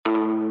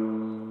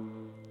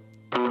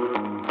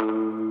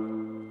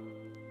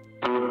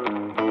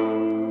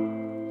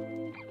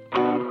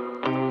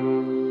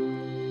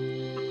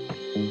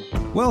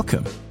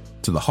Welcome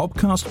to the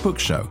Hobcast Book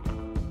Show,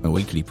 a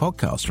weekly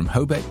podcast from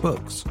Hobeck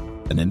Books,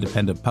 an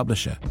independent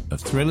publisher of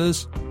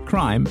thrillers,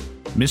 crime,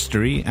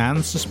 mystery,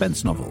 and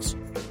suspense novels.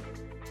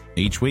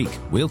 Each week,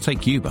 we'll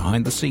take you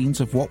behind the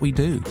scenes of what we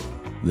do,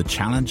 the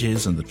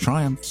challenges and the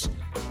triumphs,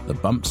 the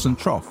bumps and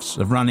troughs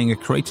of running a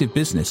creative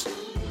business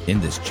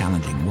in this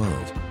challenging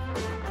world.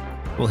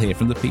 We'll hear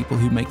from the people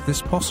who make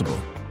this possible,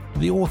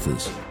 the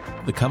authors,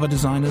 the cover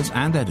designers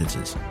and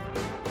editors,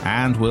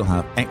 and we'll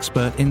have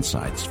expert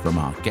insights from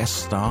our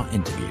guest star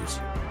interviews.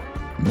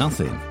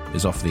 Nothing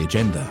is off the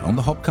agenda on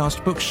the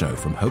Hobcast Book Show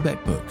from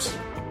Hobeck Books,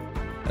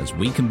 as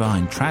we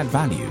combine trad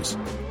values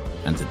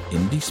and an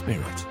indie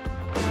spirit.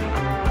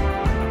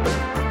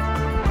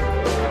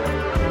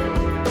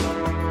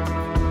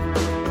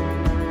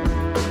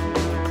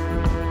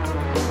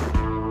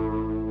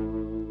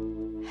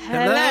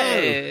 Hello,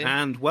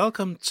 and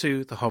welcome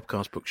to the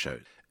Hobcast Book Show,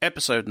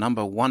 episode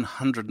number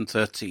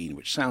 113,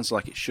 which sounds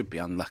like it should be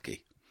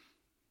unlucky.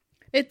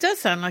 It does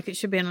sound like it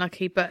should be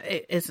unlucky, but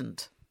it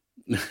isn't.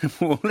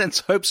 Well,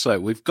 let's hope so.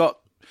 We've got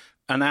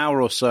an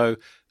hour or so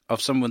of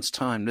someone's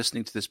time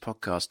listening to this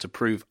podcast to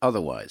prove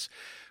otherwise.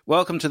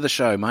 Welcome to the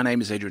show. My name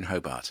is Adrian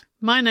Hobart.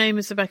 My name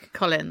is Rebecca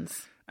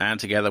Collins. And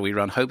together we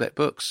run Hobeck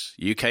Books,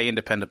 UK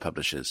independent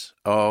publishers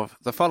of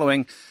the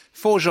following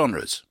 4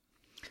 genres: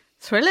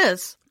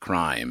 Thrillers,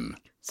 crime,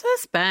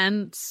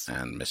 suspense,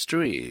 and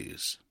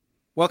mysteries.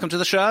 Welcome to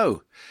the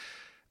show.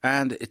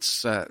 And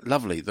it's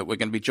lovely that we're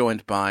going to be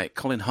joined by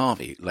Colin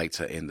Harvey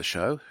later in the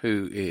show,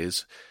 who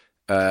is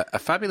a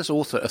fabulous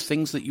author of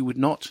things that you would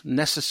not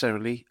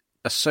necessarily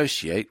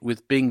associate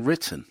with being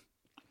written.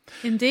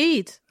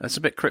 Indeed. That's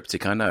a bit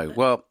cryptic, I know.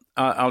 Well,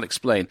 I'll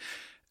explain.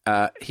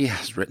 He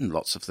has written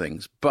lots of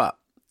things, but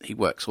he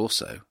works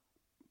also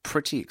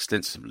pretty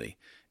extensively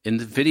in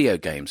the video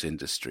games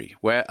industry,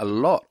 where a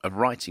lot of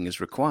writing is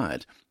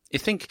required. You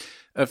think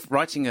of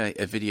writing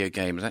a video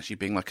game as actually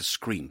being like a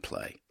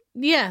screenplay.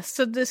 Yes,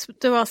 so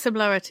there are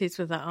similarities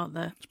with that, aren't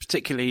there?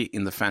 Particularly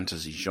in the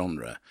fantasy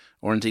genre,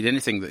 or indeed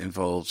anything that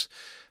involves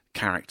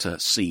character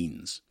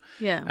scenes.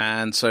 Yeah.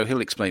 And so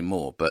he'll explain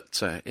more, but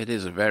it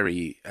is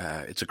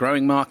it's a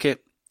growing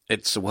market.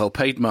 It's a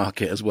well-paid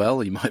market as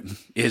well. You might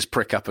ears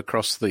prick up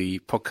across the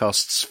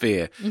podcast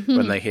sphere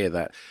when they hear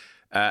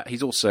that.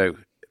 He's also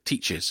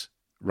teaches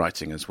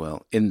writing as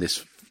well in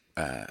this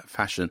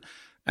fashion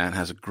and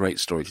has a great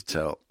story to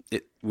tell.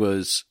 It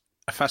was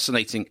a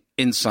fascinating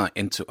insight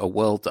into a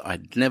world that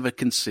I'd never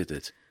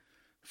considered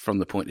from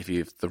the point of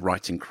view of the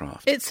writing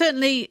craft. It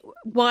certainly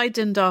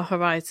widened our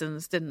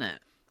horizons, didn't it?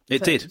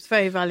 It did. It's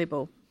very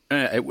valuable.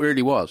 It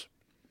really was.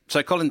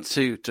 So, Colin,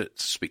 to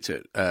speak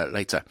to it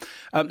later.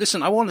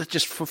 Listen, I wanted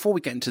just, before we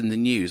get into the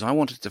news, I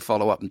wanted to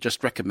follow up and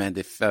just recommend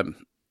if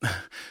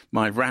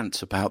my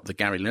rant about the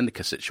Gary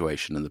Lineker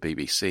situation and the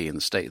BBC and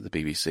the state of the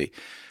BBC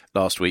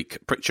last week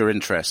pricked your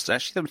interest.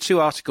 Actually, there were 2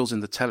 articles in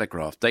the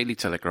Telegraph, Daily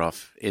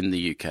Telegraph in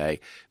the UK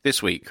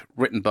this week,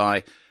 written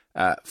by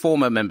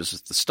former members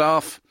of the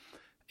staff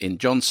in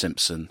John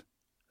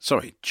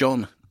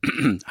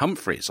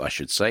Humphreys, I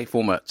should say,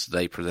 former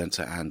Today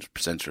presenter and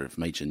presenter of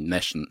major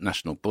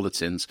national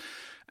bulletins,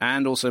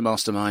 and also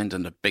mastermind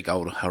and a big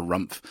old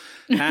harumph.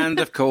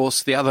 And, of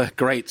course, the other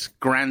great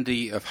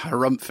grandee of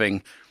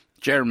harumphing,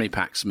 Jeremy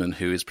Paxman,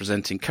 who is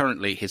presenting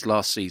currently his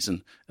last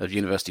season of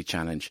University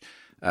Challenge,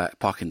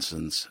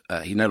 Parkinson's.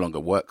 He no longer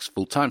works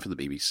full-time for the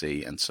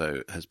BBC and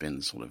so has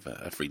been sort of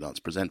a freelance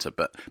presenter.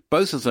 But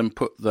both of them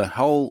put the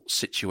whole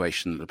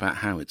situation about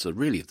how it's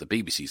really of the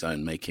BBC's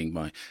own making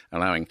by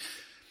allowing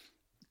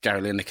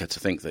Gary Lineker to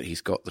think that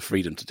he's got the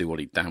freedom to do what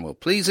he damn well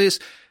pleases,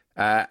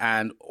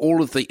 and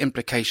all of the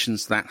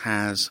implications that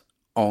has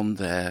on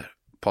their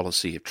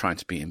policy of trying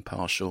to be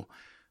impartial,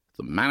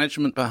 the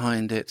management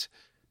behind it,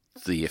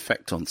 the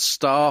effect on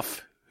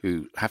staff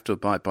who have to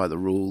abide by the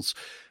rules,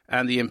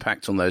 and the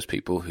impact on those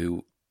people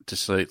who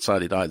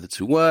decided either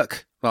to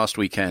work last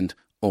weekend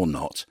or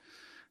not,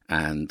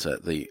 and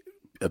the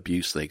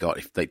abuse they got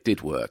if they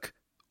did work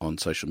on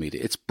social media.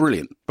 It's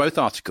brilliant. Both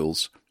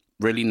articles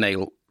really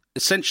nail,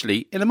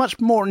 essentially, in a much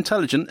more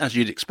intelligent, as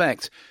you'd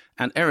expect,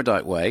 and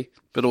erudite way,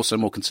 but also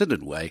more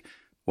considered way,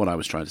 what I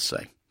was trying to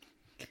say.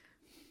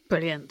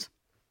 Brilliant.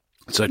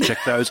 So check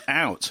those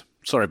out.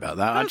 Sorry about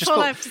that. That's all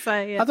I have to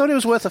say. Yeah. I thought it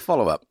was worth a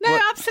follow-up. No,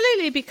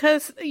 absolutely,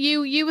 because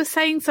you were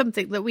saying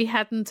something that we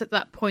hadn't at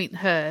that point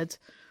heard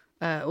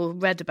or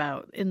read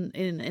about in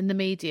the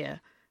media.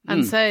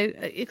 And so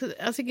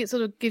I think it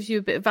sort of gives you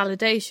a bit of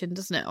validation,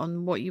 doesn't it,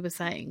 on what you were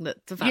saying,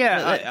 that the fact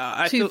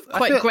that two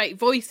great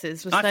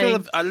voices were saying... I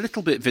feel a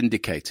little bit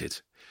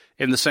vindicated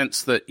in the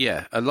sense that,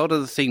 a lot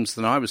of the themes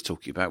that I was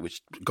talking about,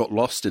 which got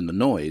lost in the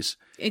noise,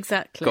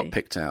 got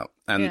picked out.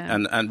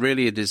 And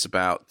really it is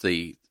about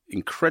the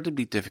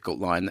incredibly difficult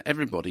line that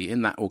everybody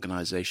in that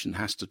organisation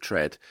has to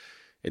tread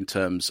in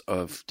terms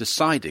of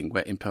deciding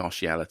where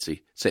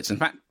impartiality sits. In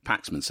fact,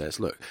 Paxman says,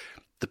 look,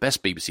 the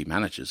best BBC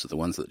managers are the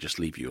ones that just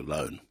leave you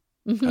alone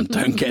and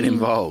don't get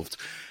involved.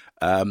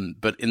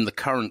 But in the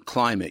current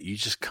climate, you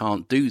just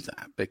can't do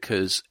that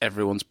because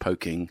everyone's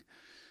poking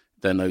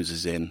their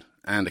noses in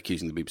and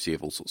accusing the BBC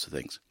of all sorts of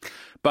things.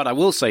 But I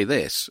will say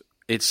this.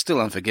 It's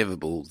still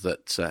unforgivable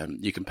that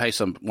you can pay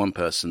one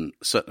person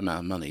a certain amount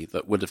of money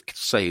that would have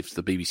saved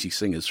the BBC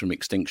singers from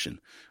extinction,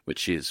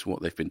 which is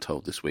what they've been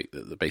told this week,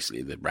 that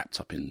basically they're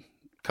wrapped up in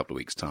a couple of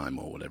weeks' time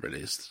or whatever it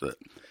is. That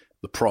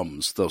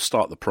they'll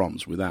start the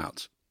proms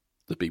without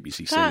the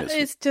BBC singers. That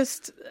is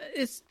just,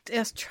 it's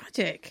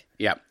tragic.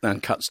 Yeah,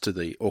 and cuts to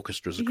the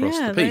orchestras across the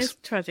piece. Yeah, that is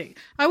tragic.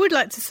 I would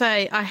like to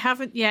say I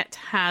haven't yet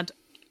had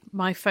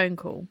my phone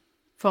call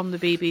from the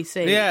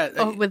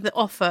BBC with the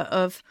offer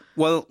of...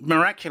 Well,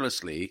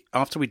 miraculously,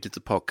 after we did the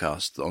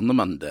podcast on the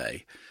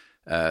Monday,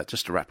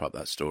 just to wrap up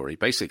that story,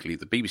 basically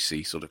the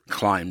BBC sort of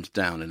climbed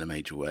down in a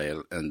major way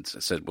and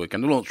said, we're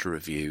going to launch a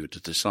review to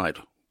decide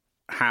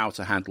how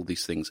to handle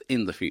these things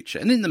in the future.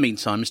 And in the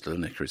meantime, Mr.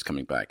 Lineker is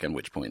coming back, at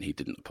which point he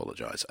didn't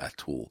apologise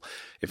at all.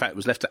 In fact, it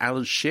was left to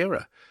Alan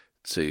Shearer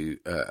to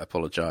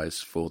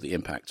apologise for the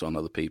impact on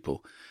other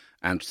people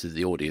and to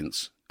the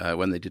audience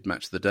when they did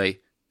Match of the Day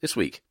this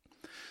week.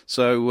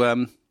 So,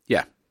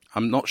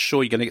 I'm not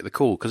sure you're going to get the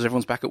call because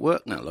everyone's back at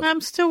work now. Love. I'm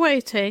still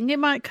waiting. It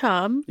might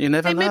come. You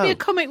never know. Maybe a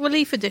comic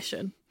relief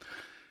edition.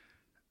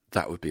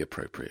 That would be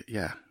appropriate,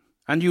 yeah.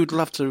 And you would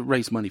love to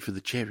raise money for the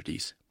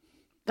charities.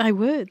 I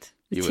would.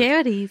 The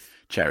charities.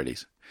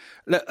 Charities.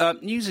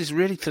 Look, news is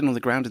really thin on the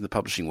ground in the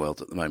publishing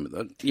world at the moment,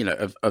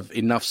 of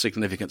enough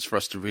significance for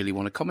us to really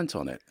want to comment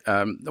on it. There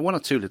are one or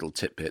two little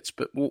tidbits,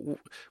 but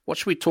what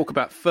should we talk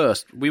about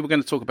first? We were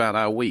going to talk about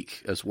our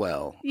week as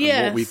well.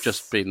 Yes. What we've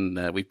just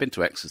been, we've been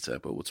to Exeter,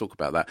 but we'll talk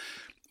about that.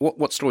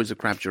 What stories have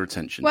grabbed your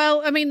attention?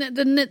 Well, I mean,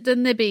 the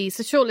Nibbies,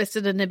 the shortlist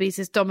of the Nibbies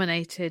is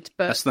dominated.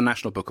 But that's the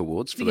National Book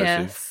Awards, for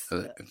those who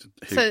mentioned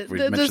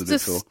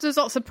before. There's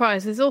lots of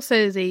prizes. There's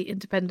also the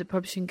Independent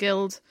Publishing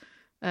Guild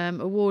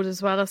award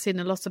as well. I've seen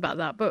a lot about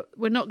that, but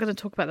we're not going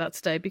to talk about that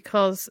today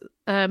because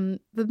the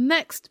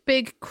next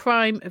big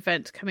crime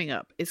event coming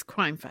up is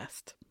Crime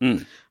Fest,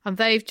 and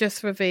they've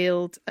just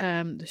revealed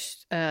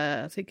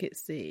I think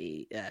it's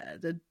the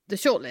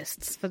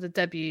shortlists for the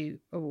debut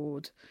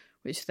award,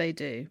 which they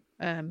do,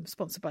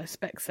 sponsored by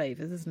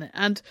Specsavers, isn't it?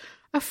 And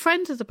a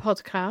friend of the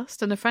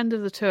podcast and a friend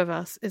of the two of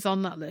us is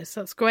on that list.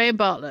 That's Graham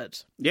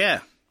Bartlett. Yeah.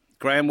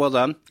 Graham, well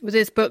done. With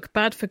his book,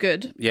 Bad for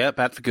Good. Yeah,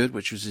 Bad for Good,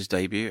 which was his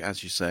debut,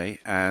 as you say.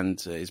 And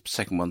his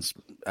second one's,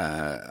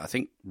 I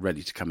think,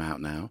 ready to come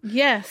out now.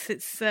 Yes,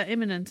 it's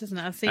imminent, isn't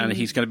it? And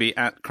he's going to be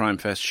at Crime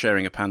Fest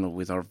sharing a panel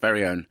with our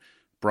very own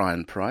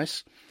Brian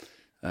Price,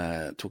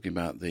 talking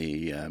about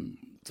the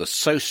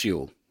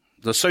social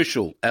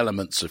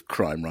elements of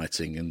crime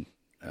writing and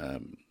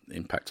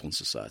impact on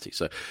society.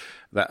 So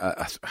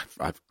that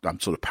I'm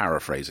sort of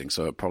paraphrasing,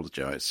 so I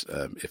apologise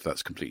if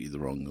that's completely the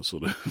wrong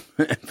sort of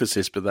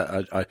emphasis, but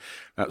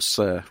that's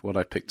what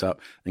I picked up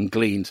and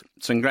gleaned.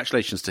 So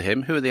congratulations to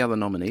him. Who are the other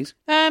nominees?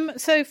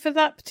 So for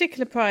that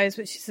particular prize,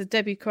 which is a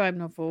debut crime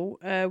novel,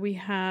 we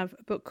have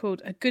a book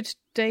called A Good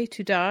Day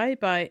to Die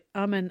by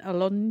Armen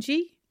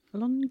Alongi?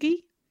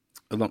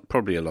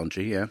 Probably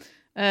Alongi,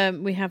 yeah.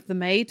 We have The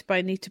Maid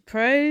by Nita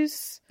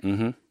Prose.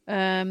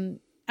 Mm-hmm.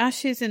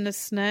 Ashes in the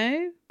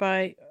Snow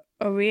by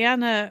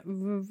Oriana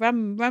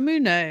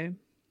Ramuno.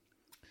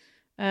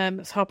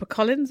 That's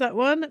HarperCollins, that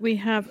one. We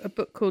have a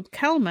book called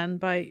Kalman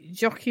by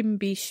Joachim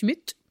B.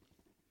 Schmidt.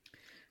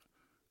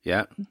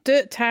 Yeah.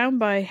 Dirt Town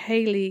by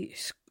Hayley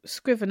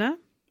Scrivener.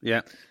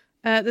 Yeah.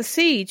 The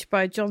Siege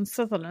by John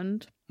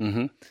Sutherland.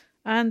 Mm-hmm.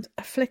 And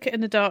A Flicker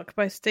in the Dark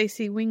by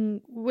Stacey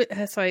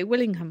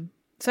Willingham.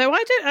 So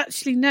I don't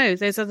actually know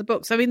those other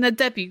books. I mean, they're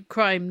debut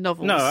crime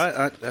novels. No,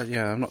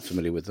 I'm not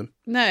familiar with them.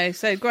 No,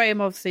 so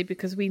Graham, obviously,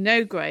 because we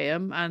know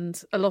Graham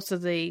and a lot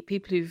of the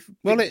people who've...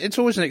 Well, it's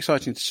always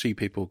exciting to see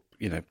people,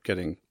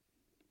 getting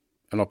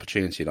an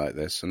opportunity like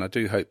this. And I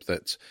do hope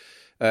that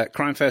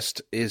Crime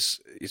Fest is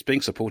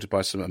being supported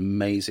by some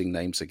amazing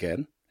names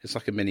again. It's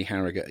like a mini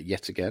Harrogate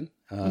yet again.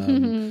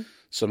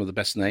 Some of the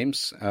best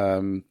names.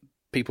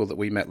 People that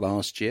we met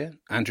last year.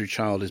 Andrew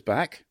Child is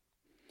back.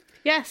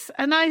 Yes,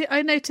 and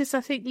I noticed,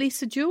 I think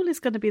Lisa Jewell is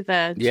going to be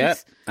there. Yeah,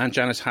 and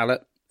Janice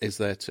Hallett is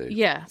there too.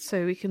 Yeah,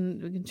 so we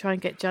can try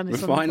and get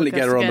Janice we'll on finally the podcast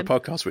get her again. on the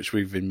podcast, which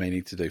we've been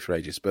meaning to do for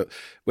ages, but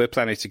we're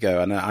planning to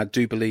go. And I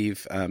do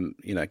believe,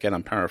 again,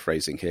 I'm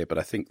paraphrasing here, but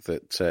I think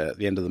that at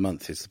the end of the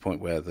month is the point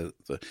where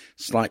the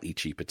slightly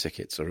cheaper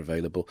tickets are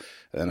available.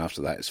 And then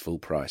after that, it's full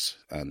price.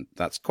 And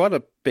that's quite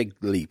a big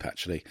leap,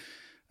 actually.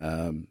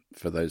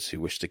 For those who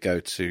wish to go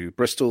to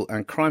Bristol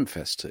and Crime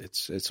Fest.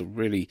 It's a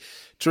really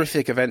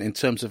terrific event in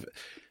terms of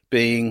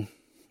being,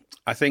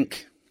 I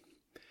think,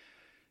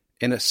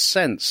 in a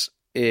sense,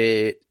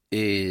 it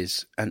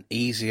is an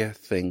easier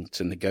thing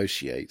to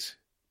negotiate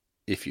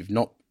if you've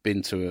not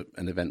been to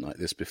an event like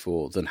this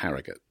before than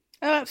Harrogate.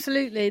 Oh,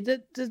 absolutely.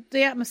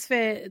 The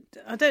atmosphere,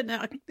 I don't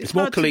know. It's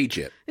more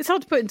collegiate. It's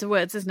hard to put into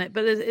words, isn't it?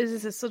 But it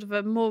is a sort of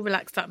a more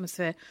relaxed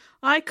atmosphere.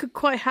 I could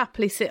quite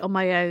happily sit on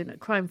my own at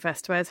Crime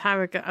Fest, whereas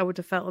Harrogate, I would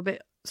have felt a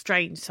bit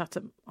strange sat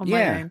on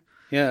my own.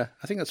 Yeah,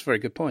 I think that's a very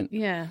good point.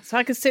 Yeah, so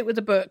I could sit with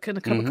a book and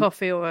a cup of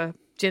coffee or a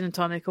gin and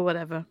tonic or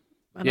whatever.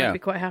 and I'd be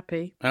quite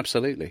happy.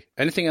 Absolutely.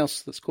 Anything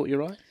else that's caught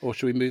your eye? Or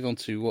should we move on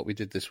to what we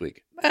did this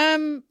week?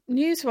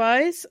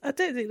 News-wise, I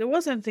don't think there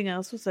was anything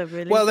else, was there,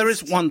 really? Well, there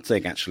is one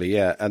thing, actually,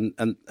 yeah.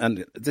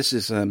 And this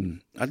is... I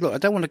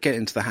don't want to get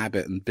into the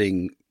habit and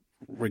being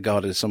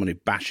regarded as someone who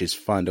bashes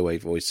Findaway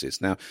Voices.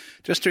 Now,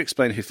 just to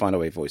explain who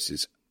Findaway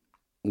Voices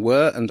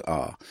were and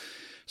are.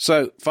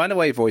 So,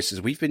 Findaway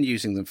Voices, we've been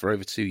using them for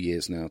over 2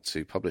 years now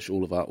to publish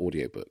all of our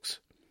audiobooks.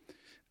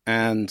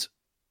 And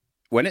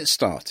when it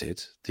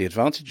started,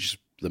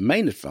 the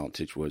main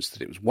advantage was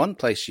that it was one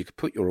place you could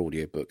put your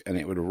audiobook and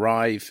it would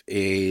arrive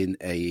in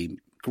a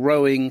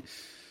growing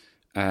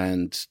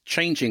and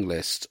changing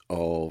list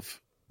of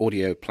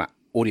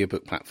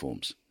audiobook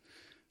platforms.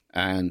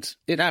 And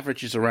it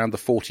averages around the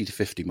 40 to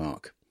 50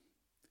 mark,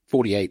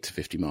 48 to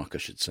 50 mark, I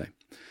should say.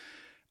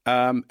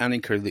 And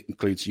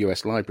includes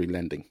US library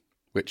lending,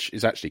 which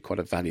is actually quite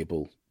a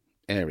valuable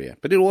area.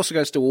 But it also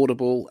goes to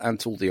Audible and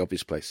to all the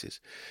obvious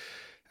places.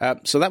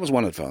 So that was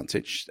one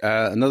advantage.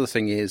 Another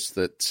thing is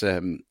that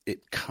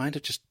it kind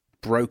of just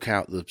broke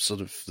out the sort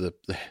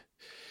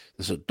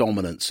of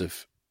dominance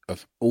of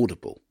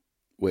Audible,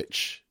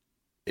 which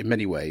in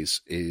many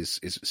ways is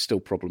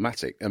still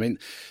problematic. I mean,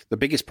 the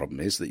biggest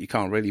problem is that you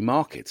can't really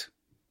market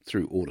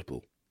through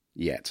Audible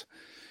yet.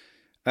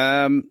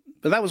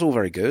 But that was all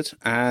very good.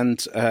 And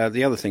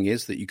the other thing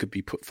is that you could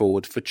be put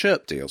forward for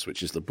Chirp deals,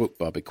 which is the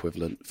BookBub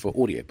equivalent for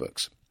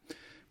audiobooks,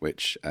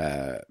 which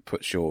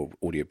puts your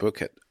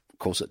audiobook at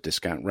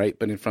discount rate,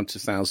 but in front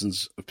of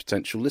thousands of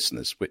potential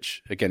listeners,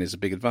 which again is a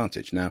big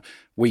advantage. Now,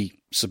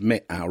 we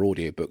submit our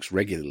audiobooks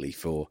regularly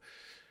for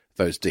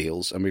those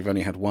deals, and we've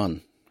only had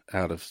one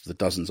out of the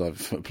dozens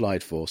I've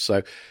applied for.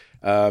 So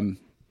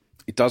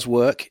it does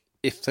work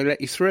if they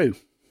let you through.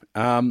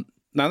 Now,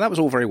 that was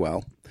all very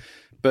well,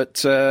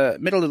 but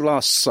middle of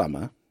last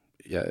summer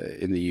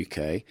in the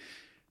UK,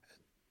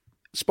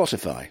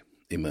 Spotify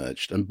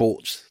emerged and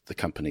bought the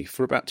company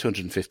for about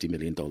 $250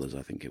 million,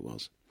 I think it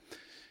was.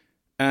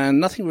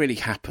 And nothing really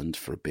happened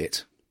for a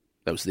bit.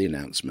 That was the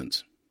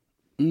announcement.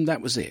 And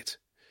that was it.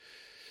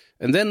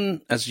 And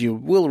then, as you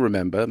will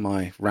remember,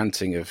 my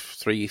ranting of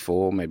 3,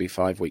 4, maybe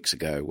 5 weeks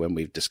ago, when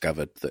we've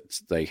discovered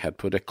that they had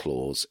put a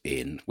clause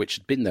in, which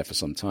had been there for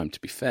some time, to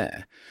be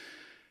fair,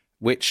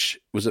 which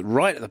was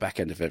right at the back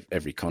end of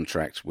every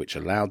contract, which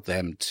allowed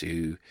them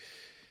to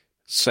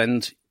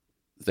send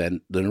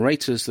then the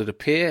narrators that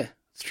appear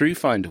through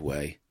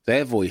Findaway,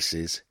 their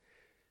voices,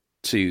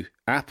 to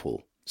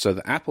Apple, so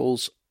that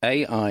Apple's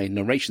AI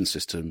narration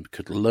system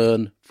could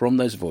learn from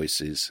those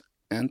voices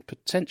and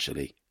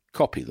potentially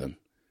copy them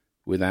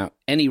without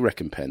any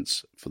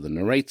recompense for the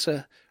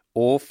narrator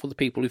or for the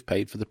people who've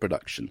paid for the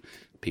production,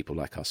 people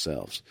like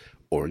ourselves,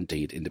 or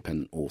indeed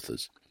independent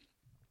authors.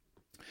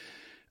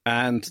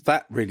 And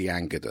that really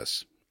angered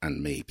us,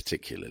 and me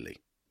particularly.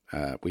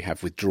 We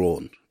have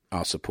withdrawn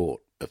our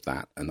support of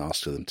that and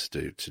asked them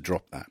to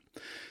drop that.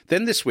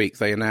 Then this week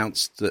they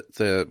announced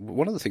that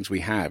one of the things we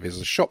have is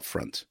a shop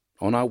front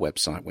on our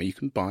website where you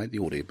can buy the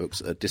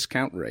audiobooks at a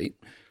discount rate,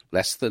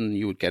 less than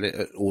you would get it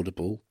at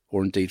Audible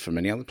or indeed from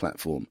any other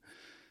platform.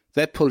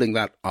 They're pulling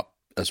that up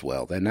as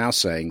well. They're now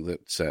saying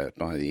that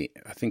by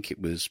I think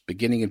it was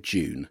beginning of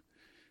June,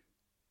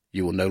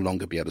 you will no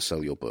longer be able to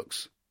sell your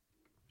books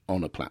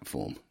on a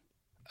platform.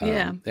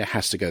 It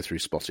has to go through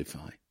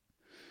Spotify.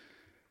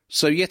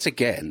 So yet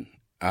again,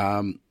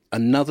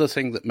 another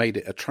thing that made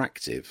it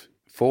attractive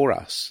for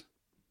us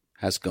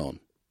has gone.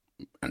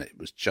 And it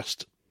was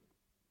just,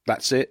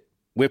 that's it.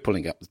 We're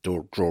pulling up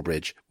the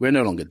drawbridge. We're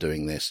no longer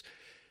doing this.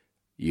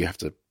 You have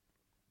to,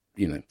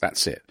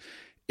 that's it.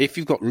 If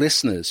you've got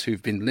listeners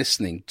who've been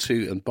listening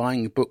to and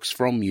buying books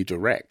from you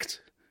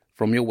direct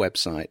from your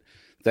website,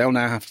 they'll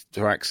now have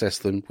to access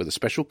them with a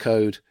special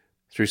code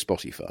through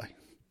Spotify.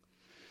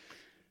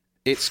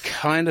 It's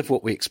kind of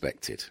what we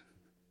expected.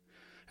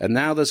 And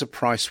now there's a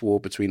price war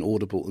between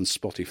Audible and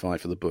Spotify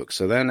for the book.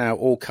 So they're now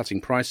all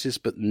cutting prices,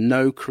 but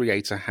no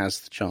creator has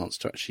the chance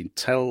to actually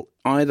tell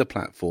either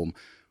platform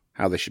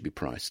how they should be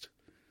priced.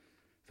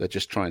 They're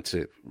just trying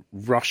to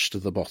rush to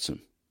the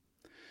bottom.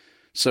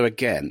 So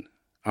again,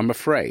 I'm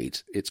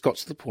afraid it's got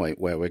to the point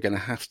where we're going to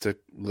have to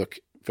look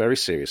very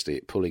seriously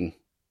at pulling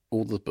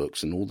all the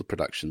books and all the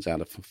productions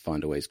out of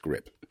Findaway's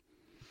grip.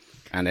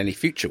 And any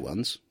future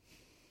ones,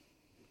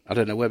 I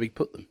don't know where we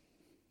put them,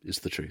 is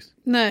the truth.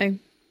 No.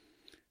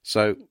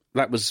 So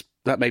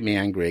that made me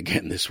angry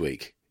again this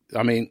week.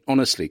 I mean,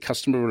 honestly,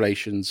 customer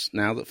relations,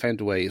 now that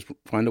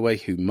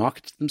Findaway, who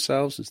marketed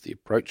themselves as the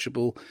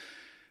approachable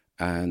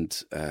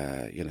and,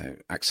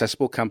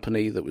 accessible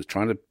company that was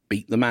trying to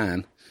beat the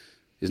man,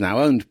 is now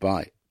owned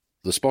by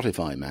the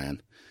Spotify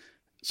man,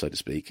 so to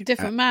speak.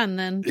 Different man,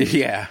 then.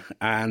 Yeah,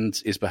 and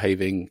is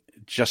behaving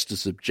just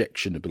as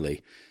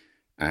objectionably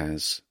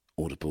as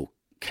Audible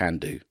can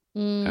do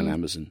and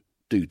Amazon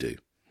do.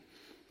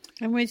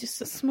 And we're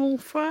just a small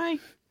fry.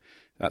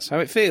 That's how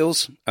it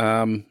feels.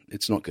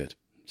 It's not good.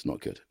 It's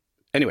not good.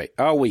 Anyway,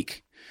 our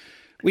week.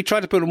 We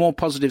tried to put a more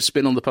positive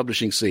spin on the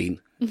publishing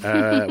scene.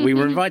 We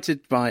were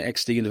invited by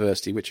Exeter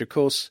University, which, of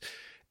course,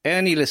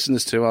 any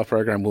listeners to our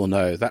program will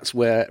know that's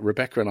where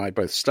Rebecca and I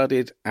both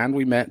studied, and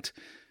we met,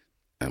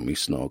 and we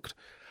snogged.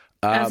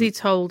 As he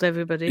told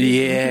everybody.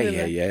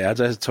 Yeah. As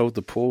I told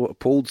the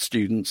appalled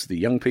students, the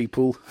young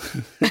people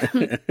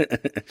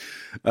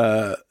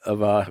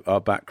of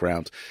our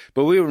background.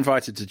 But we were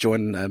invited to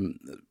join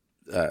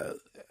a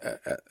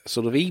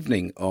sort of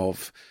evening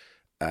of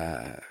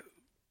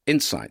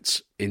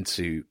insights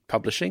into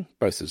publishing,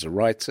 both as a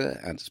writer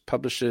and as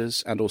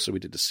publishers, and also we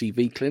did a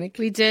CV clinic.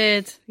 We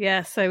did,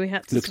 yeah. So we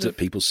had to looked at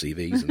people's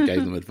CVs and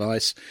gave them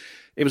advice.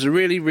 It was a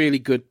really, really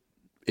good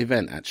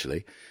event,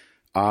 actually.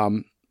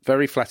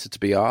 Very flattered to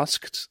be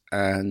asked,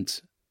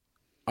 and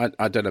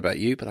I don't know about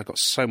you, but I got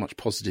so much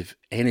positive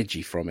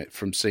energy from it,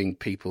 from seeing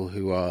people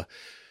who are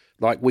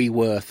like we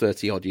were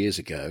 30-odd years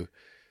ago,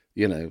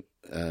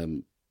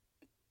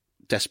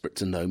 desperate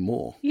to know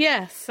more.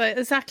 Yes, so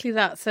exactly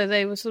that. So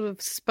they were sort of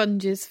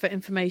sponges for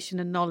information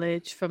and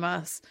knowledge from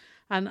us.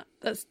 And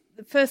that's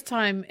the first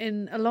time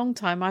in a long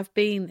time I've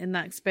been in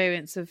that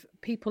experience of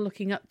people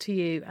looking up to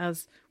you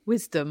as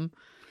wisdom.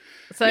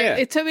 So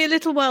It took me a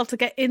little while to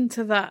get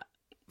into that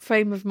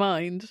frame of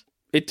mind.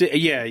 It did,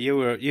 yeah.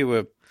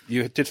 You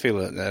did feel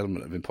an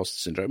element of imposter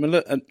syndrome. And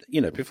look,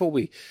 before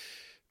we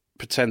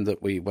pretend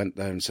that we went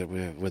there and said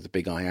we're the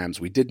big I ams,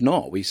 we did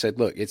not. We said,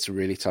 look, it's a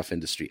really tough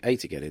industry, A,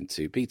 to get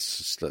into, B, to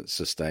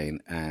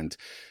sustain, and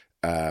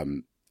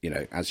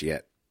as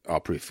yet our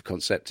proof of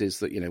concept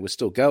is that we're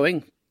still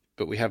going,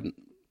 but we haven't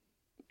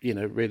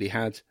really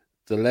had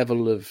the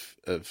level of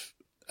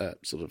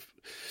sort of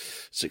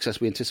success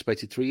we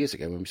anticipated 3 years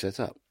ago when we set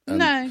up.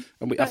 I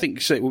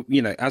think so.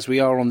 As we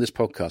are on this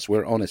podcast,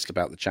 we're honest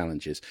about the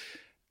challenges,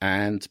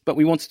 but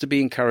we wanted to be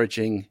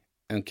encouraging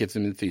and give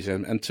them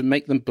enthusiasm, and to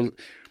make them.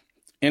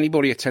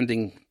 Anybody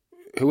attending,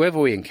 whoever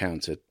we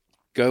encountered,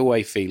 go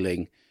away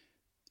feeling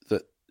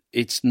that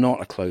it's not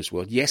a closed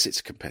world. Yes,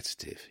 it's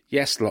competitive.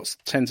 Yes,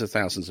 tens of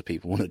thousands of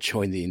people want to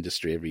join the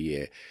industry every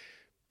year,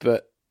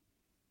 but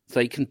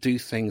they can do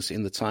things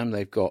in the time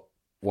they've got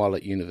while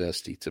at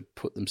university to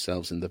put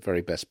themselves in the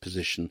very best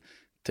position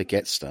to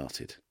get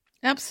started.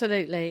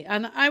 Absolutely.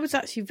 And I was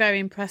actually very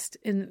impressed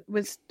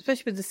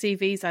especially with the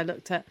CVs I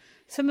looked at,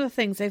 some of the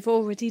things they've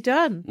already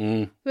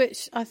done,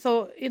 which I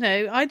thought,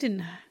 I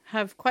didn't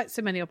have quite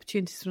so many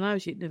opportunities when I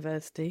was at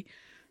university.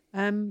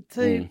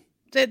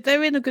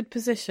 They're in a good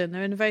position.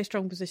 They're in a very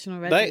strong position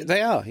already.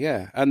 They are,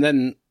 yeah. And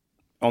then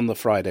on the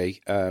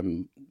Friday,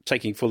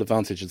 taking full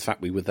advantage of the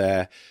fact we were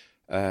there,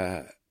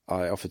 I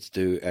offered to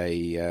do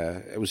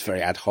it was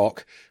very ad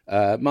hoc,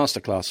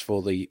 masterclass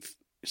for the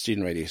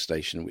student radio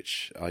station,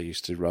 which I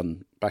used to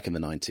run back in the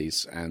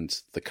 90s, and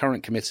the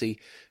current committee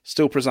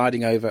still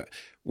presiding over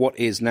what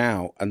is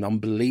now an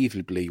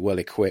unbelievably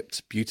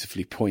well-equipped,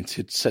 beautifully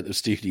pointed set of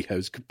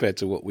studios compared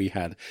to what we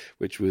had,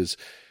 which was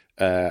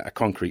a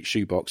concrete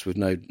shoebox with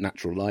no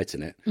natural light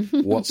in it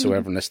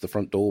whatsoever unless the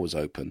front door was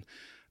open.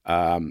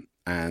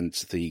 And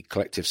the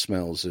collective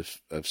smells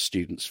of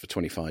students for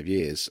 25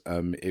 years.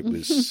 It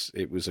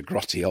was a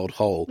grotty old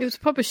hole. It was a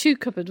proper shoe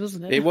cupboard,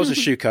 wasn't it? It was a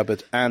shoe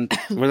cupboard, and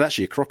it was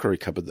actually a crockery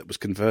cupboard that was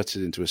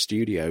converted into a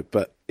studio.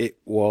 But it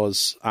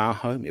was our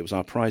home. It was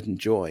our pride and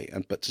joy.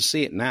 But to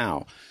see it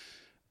now,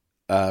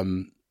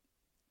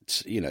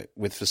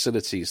 with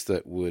facilities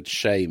that would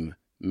shame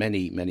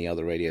many, many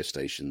other radio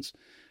stations,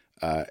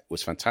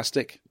 was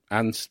fantastic.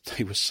 And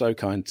they were so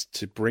kind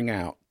to bring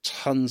out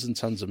tons and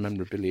tons of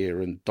memorabilia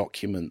and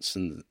documents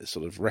and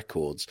sort of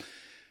records,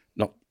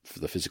 not for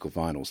the physical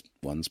vinyl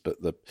ones,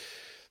 but the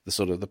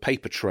sort of the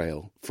paper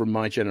trail from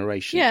my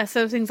generation. Yeah,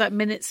 so things like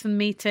minutes from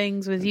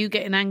meetings with you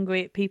getting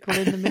angry at people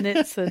in the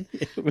minutes.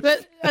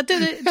 But I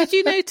don't know, did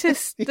you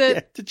notice that?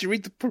 Yeah, did you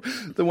read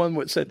the one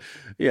which said,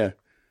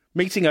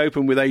 meeting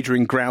open with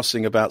Adrian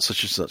grousing about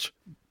such and such,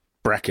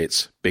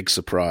 brackets, big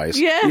surprise.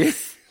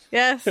 Yes.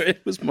 Yes. It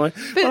was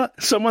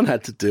someone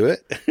had to do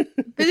it.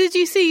 But did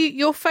you see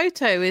your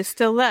photo is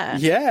still there?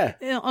 Yeah.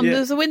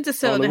 There's a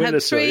windowsill, and it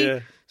had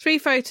three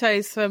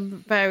photos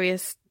from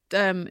various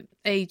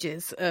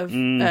ages of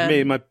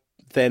me and my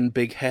then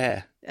big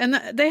hair. And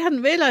they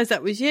hadn't realised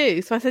that was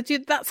you. So I said,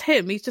 that's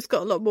him. He's just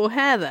got a lot more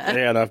hair there.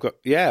 Yeah, and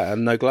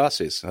and no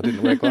glasses. I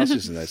didn't wear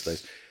glasses in those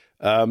days.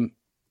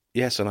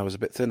 Yes, and I was a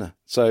bit thinner.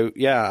 So,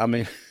 yeah, I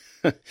mean,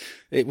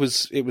 it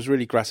was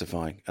really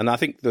gratifying. And I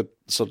think the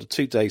sort of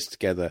 2 days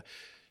together,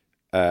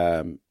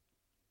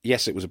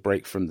 yes, it was a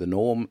break from the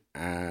norm,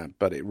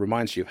 but it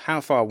reminds you of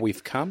how far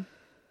we've come,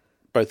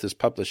 both as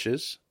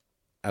publishers,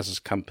 as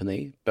a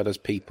company, but as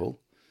people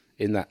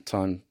in that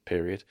time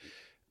period.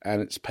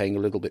 And it's paying a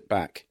little bit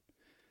back.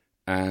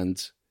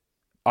 And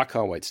I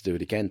can't wait to do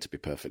it again, to be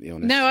perfectly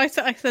honest. No, I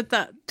said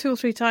that 2 or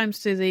 3 times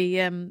to the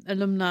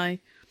alumni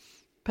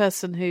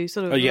person who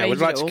sort of we'd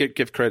like to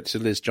give credit to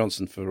Liz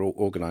Johnson for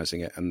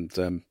organising it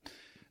and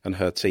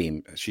her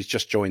team. She's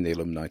just joined the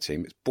alumni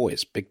team.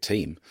 It's a big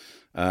team,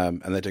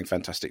 and they're doing a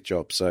fantastic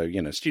job. So,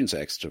 students at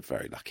Exeter are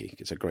very lucky.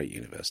 It's a great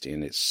university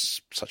and it's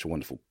such a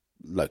wonderful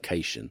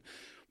location.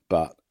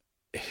 But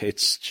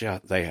it's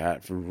just, they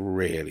have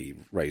really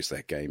raised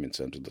their game in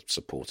terms of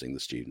supporting the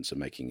students and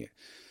making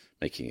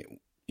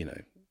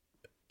it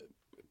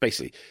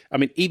basically, I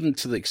mean, even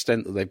to the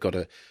extent that they've got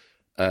what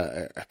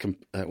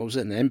was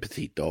it, an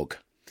empathy dog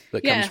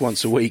that comes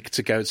once a week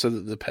to go so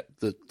that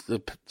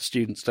the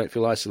students don't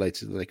feel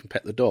isolated and they can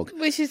pet the dog.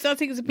 Which is, I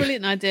think, is a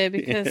brilliant idea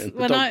because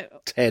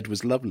Ted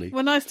was lovely.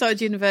 When I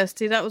started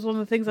university, that was one of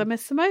the things I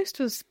missed the most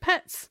was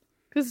pets,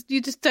 because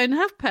you just don't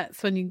have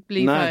pets when you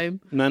leave home.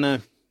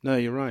 No,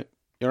 you're right.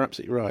 You're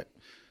absolutely right.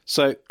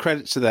 So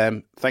credit to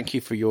them. Thank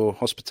you for your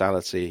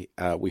hospitality.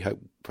 We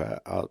hope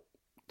our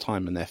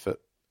time and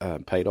effort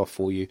paid off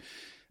for you.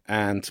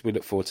 And we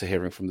look forward to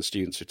hearing from the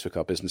students who took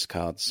our business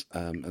cards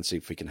and see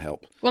if we can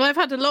help. Well, I've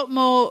had a lot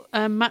more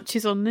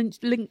matches on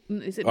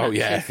LinkedIn. Is it? Oh,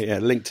 matches? yeah.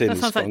 LinkedIn. That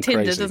sounds like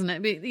Tinder, crazy. doesn't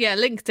it? But yeah,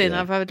 LinkedIn.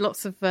 Yeah. I've had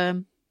lots of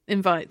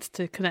invites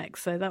to connect,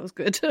 so that was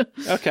good.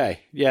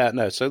 Okay. Yeah.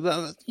 No.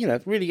 So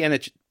really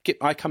energy.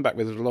 I come back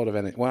with a lot of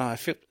energy. Well, I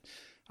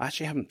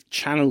actually haven't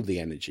channeled the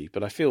energy,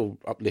 but I feel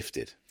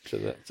uplifted.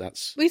 So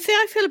that's. Well, you see,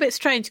 I feel a bit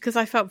strange because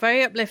I felt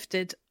very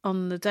uplifted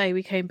on the day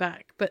we came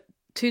back, but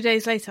 2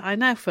 days later, I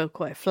now feel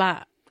quite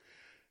flat.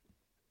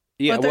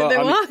 Yeah, I don't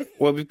know why.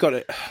 Well, we've got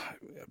it.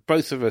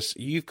 Both of us.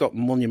 You've got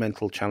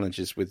monumental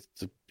challenges with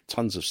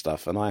tons of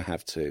stuff, and I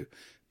have too.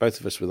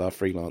 Both of us with our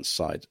freelance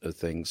side of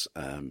things,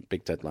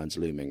 big deadlines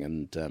looming,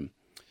 and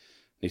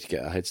need to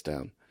get our heads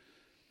down.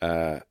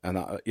 And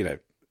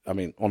I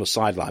mean, on a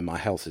sideline, my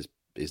health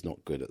is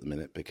not good at the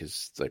minute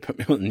because they put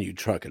me on a new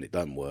drug and it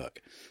doesn't work.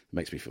 It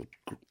makes me feel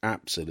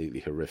absolutely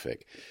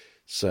horrific.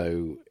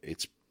 So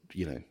it's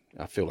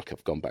I feel like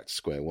I've gone back to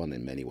square one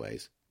in many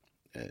ways.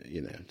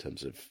 In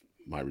terms of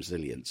my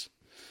resilience,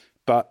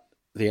 but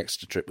the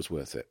extra trip was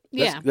worth it.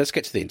 Let's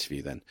get to the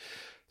interview then.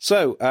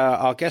 So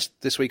our guest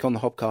this week on the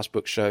Hobcast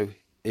Book Show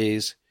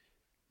is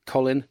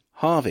Colin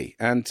Harvey,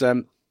 and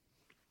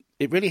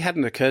it really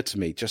hadn't occurred to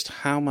me just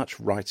how much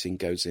writing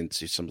goes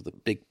into some of the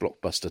big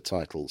blockbuster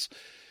titles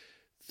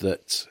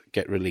that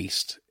get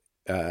released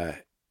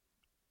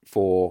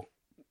for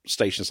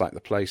stations like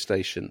the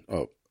PlayStation,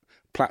 or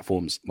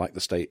platforms like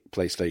the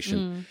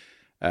PlayStation,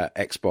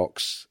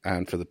 Xbox,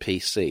 and for the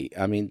PC.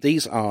 I mean,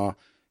 these are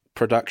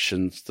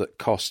productions that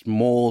cost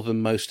more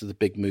than most of the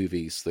big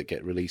movies that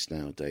get released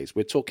nowadays.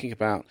 We're talking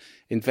about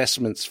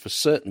investments for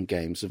certain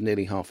games of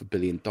nearly $500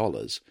 million.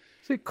 It's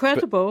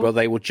incredible. Well,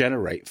 they will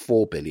generate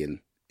 $4 billion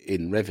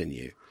in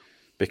revenue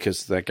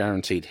because they're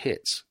guaranteed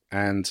hits.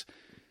 And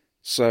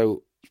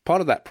so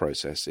part of that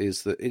process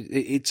is that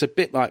it's a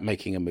bit like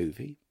making a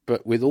movie,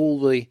 but with all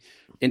the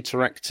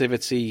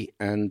interactivity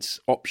and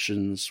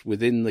options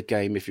within the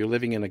game. If you're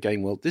living in a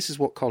game world, this is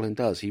what Colin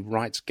does. He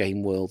writes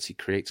game worlds, he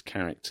creates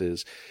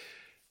characters,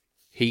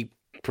 he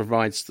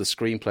provides the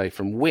screenplay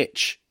from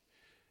which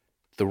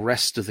the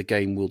rest of the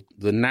game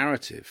the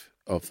narrative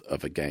of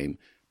a game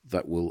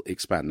that will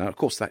expand. Now, of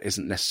course, that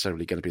isn't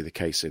necessarily going to be the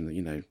case in,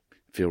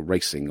 if you're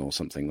racing or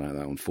something like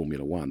that on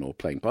Formula One or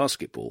playing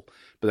basketball,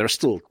 but there are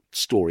still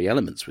story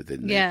elements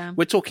within there. Yeah.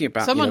 We're talking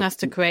about someone has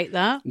to create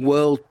that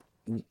world,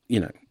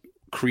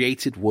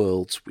 created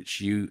worlds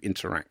which you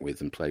interact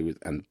with and play with,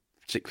 and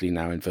particularly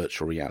now in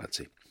virtual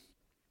reality.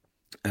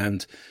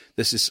 And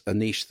this is a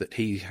niche that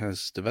he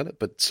has developed.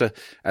 But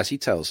as he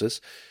tells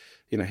us,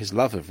 his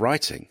love of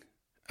writing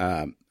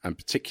and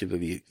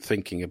particularly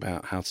thinking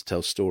about how to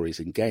tell stories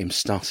in games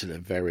started at a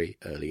very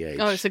early age.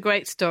 Oh, it's a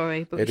great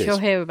story, but you'll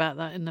hear about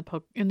that in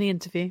the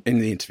interview. In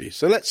the interview.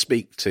 So let's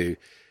speak to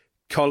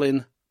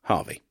Colin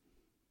Harvey.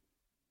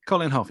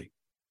 Colin Harvey,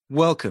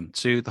 welcome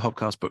to the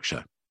Hobcast Book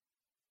Show.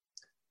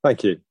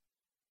 Thank you.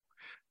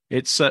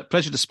 It's a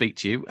pleasure to speak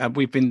to you.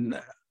 We've been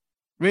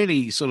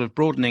really sort of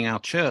broadening our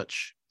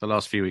church the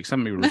last few weeks,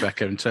 haven't we,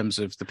 Rebecca, in terms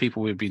of the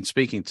people we've been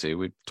speaking to.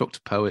 We've talked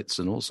to poets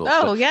and all sorts.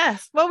 Oh,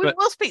 yes. Well,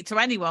 we'll speak to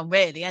anyone,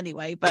 really,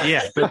 anyway. But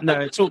yeah, but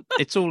no, it's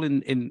all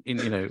in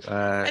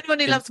anyone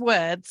who loves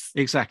words.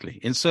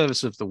 Exactly, in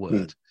service of the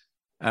word.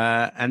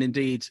 And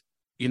indeed,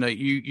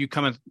 you're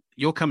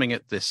coming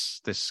at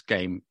this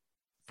game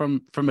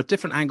from a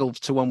different angle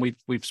to one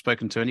we've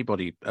spoken to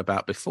anybody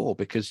about before,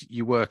 because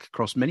you work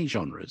across many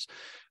genres,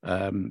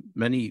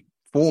 many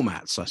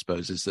formats, I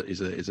suppose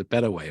is a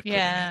better way of putting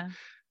it.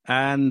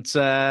 And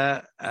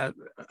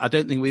I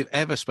don't think we've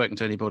ever spoken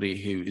to anybody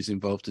who is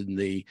involved in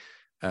the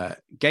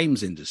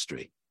games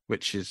industry,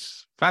 which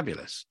is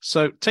fabulous.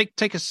 So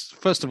take us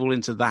first of all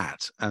into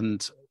that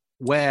and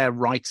where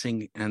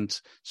writing and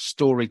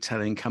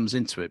storytelling comes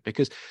into it,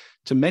 because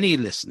to many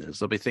listeners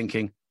they'll be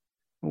thinking,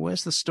 well,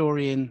 where's the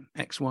story in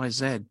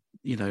XYZ,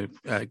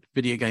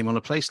 video game on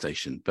a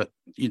PlayStation? But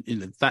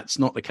that's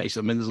not the case.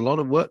 I mean, there's a lot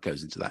of work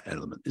goes into that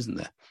element, isn't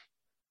there?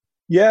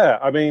 Yeah,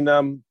 I mean,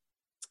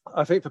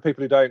 I think for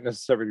people who don't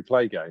necessarily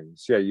play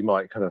games, you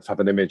might kind of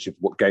have an image of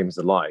what games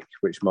are like,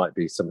 which might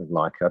be something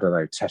like, I don't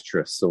know,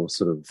 Tetris or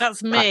sort of...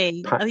 That's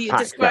me. Are you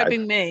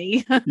describing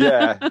me?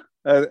 Yeah.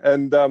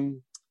 And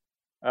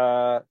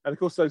of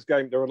course, those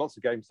games, there are lots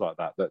of games like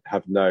that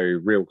have no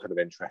real kind of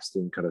interest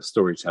in kind of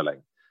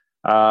storytelling.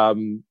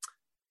 And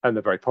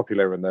they're very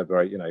popular and they're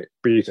very,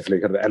 beautifully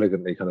kind of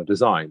elegantly kind of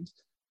designed.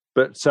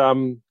 But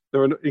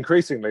there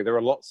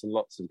are lots and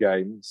lots of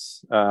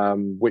games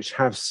which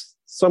have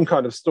some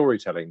kind of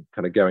storytelling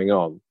kind of going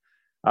on.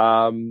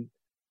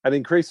 and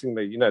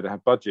increasingly, you know, they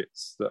have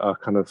budgets that are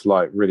kind of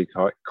like really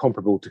quite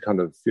comparable to kind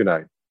of, you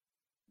know,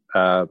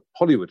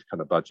 Hollywood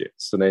kind of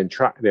budgets, and they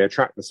attract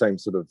the same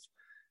sort of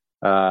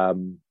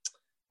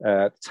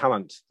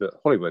talent that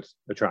Hollywood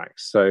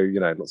attracts. So, you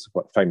know, lots of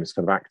quite famous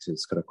kind of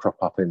actors kind of crop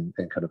up in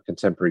kind of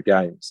contemporary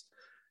games.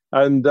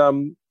 And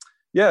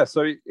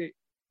so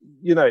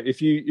you know,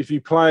 if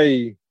you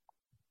play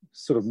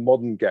sort of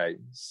modern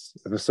games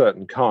of a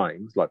certain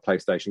kind, like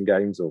PlayStation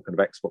games or kind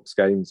of Xbox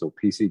games or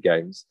PC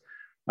games,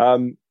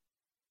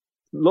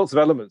 lots of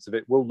elements of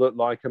it will look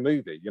like a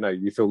movie. You know,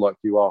 you feel like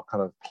you are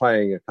kind of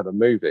playing a kind of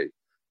movie.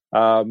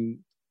 And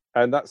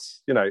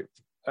that's, you know,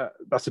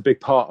 that's a big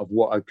part of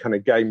what a kind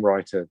of game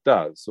writer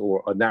does,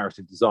 or a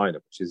narrative designer,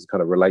 which is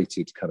kind of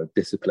related kind of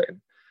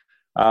discipline.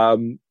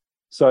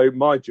 So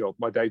my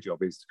day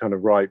job is to kind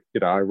of write, you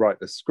know, I write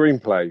the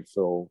screenplay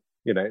for,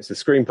 you know, it's a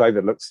screenplay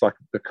that looks like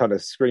the kind of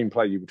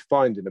screenplay you would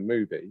find in a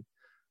movie,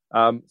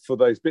 for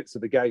those bits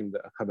of the game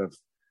that are kind of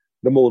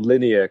the more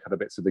linear kind of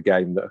bits of the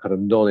game that are kind of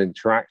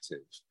non-interactive.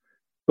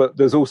 But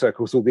there's also, of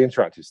course, all the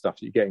interactive stuff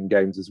that you get in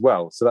games as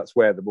well. So that's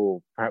where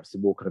perhaps the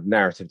more kind of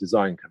narrative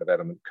design kind of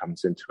element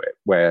comes into it,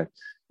 where,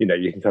 you know,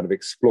 you can kind of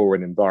explore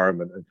an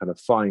environment and kind of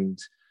find,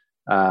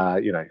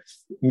 you know,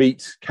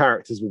 meet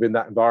characters within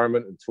that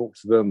environment and talk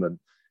to them, and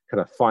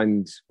kind of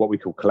find what we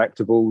call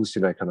collectibles,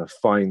 you know, kind of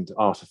find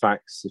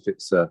artifacts. If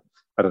it's a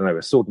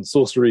sword and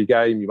sorcery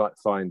game, you might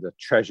find a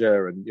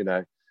treasure, and, you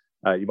know,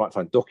 you might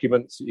find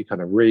documents that you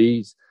kind of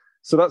read.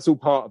 So that's all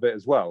part of it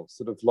as well,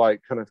 sort of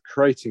like kind of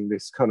creating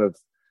this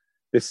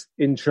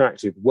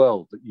interactive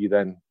world that you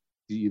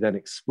then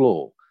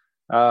explore.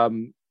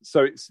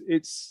 So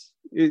it's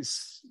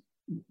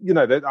you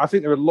know, I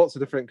think there are lots of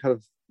different kind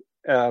of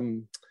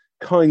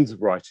kinds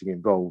of writing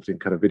involved in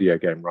kind of video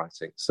game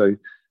writing. So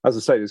as I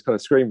say, there's kind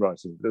of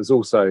screenwriting. There's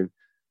also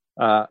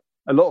a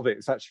lot of it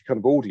is actually kind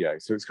of audio.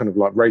 So it's kind of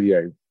like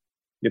radio,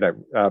 you know,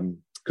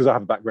 because I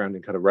have a background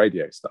in kind of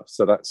radio stuff.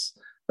 So that's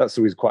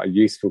always quite a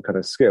useful kind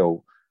of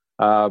skill.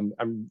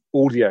 And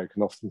audio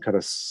can often kind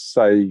of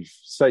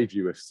save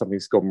you if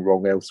something's gone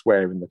wrong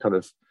elsewhere in the kind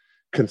of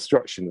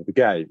construction of the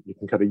game. You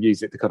can kind of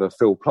use it to kind of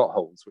fill plot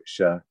holes,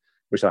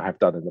 which I have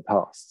done in the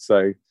past.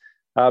 So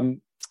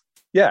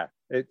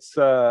it's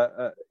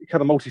kind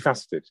of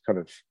multifaceted kind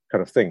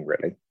of thing,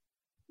 really.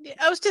 Yeah,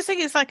 I was just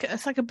thinking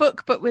it's like a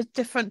book, but with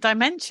different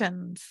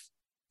dimensions.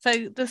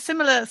 So there's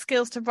similar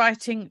skills to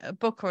writing a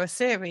book or a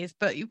series,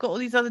 but you've got all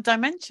these other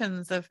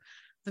dimensions of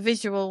the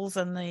visuals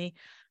and the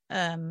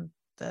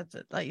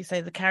like you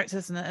say, the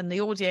characters and the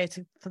audio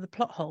for the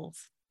plot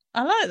holes.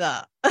 I like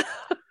that.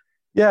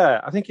 Yeah,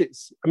 I think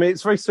it's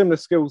very similar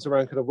skills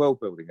around kind of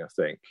world building, I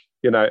think,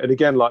 you know. And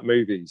again, like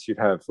movies, you'd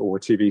have, or a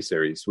TV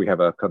series, we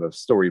have a kind of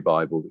story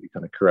Bible that you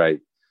kind of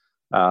create,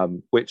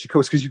 which, of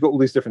course, because you've got all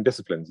these different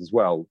disciplines as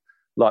well,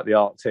 like the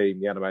art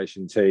team, the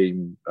animation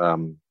team,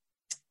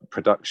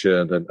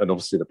 production, and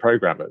obviously the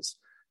programmers,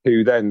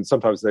 who then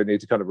sometimes they need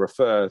to kind of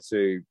refer to,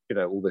 you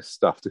know, all this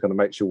stuff to kind of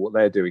make sure what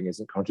they're doing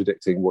isn't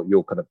contradicting what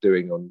you're kind of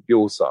doing on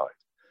your side.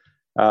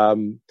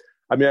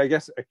 I mean, I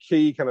guess a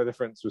key kind of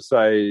difference with,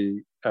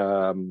 say,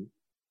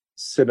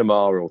 cinema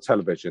or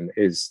television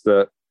is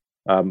that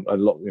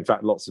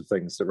lots of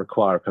things that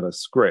require a kind of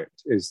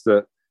script is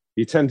that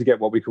you tend to get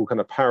what we call kind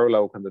of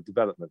parallel kind of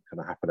development kind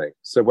of happening.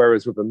 So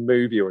whereas with a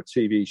movie or a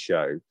TV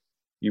show,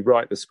 you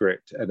write the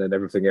script and then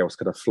everything else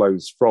kind of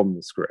flows from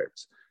the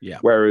script. Yeah.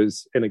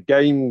 Whereas in a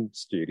game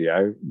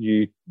studio,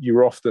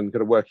 you're often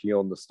kind of working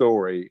on the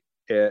story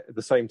at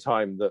the same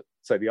time that,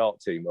 say, the art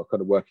team are kind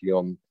of working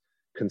on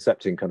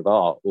concepting kind of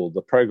art, or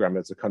the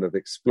programmers are kind of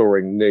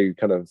exploring new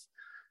kind of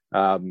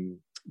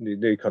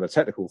new kind of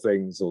technical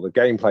things, or the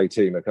gameplay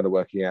team are kind of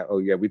working out, oh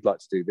yeah, we'd like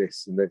to do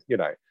this, and you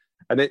know,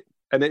 and it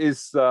is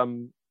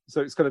so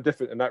it's kind of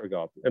different in that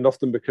regard, and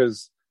often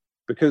because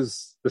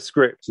the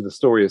script and the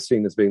story is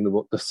seen as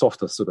being the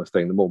softer sort of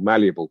thing, the more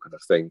malleable kind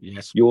of thing.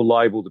 Yes. You're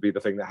liable to be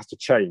the thing that has to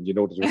change in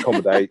order to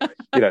accommodate,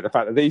 you know, the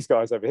fact that these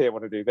guys over here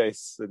want to do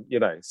this, and you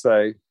know,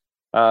 so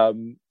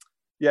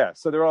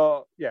so there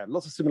are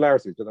lots of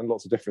similarities, but then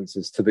lots of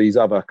differences to these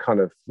other kind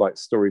of like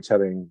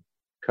storytelling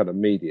kind of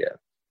media.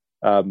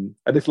 And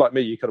if, like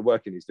me, you kind of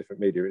work in these different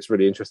media, it's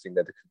really interesting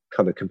then to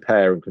kind of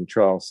compare and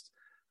contrast.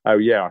 Oh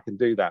yeah, I can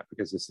do that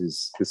because this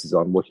is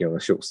I'm working on a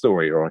short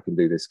story, or I can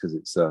do this because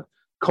it's a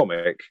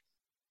comic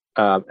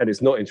and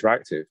it's not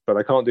interactive, but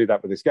I can't do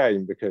that with this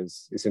game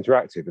because it's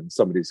interactive, and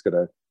somebody's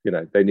gonna, you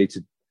know, they need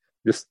to,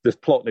 this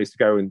plot needs to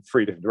go in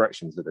 3 different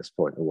directions at this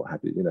point, or what have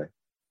you, you know.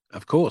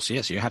 Of course,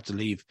 yes, you have to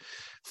leave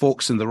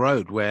forks in the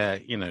road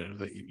where, you know,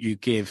 you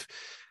give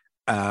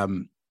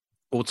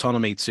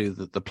autonomy to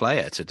the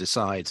player to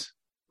decide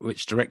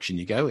which direction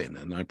you go in.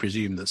 And I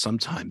presume that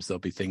sometimes there'll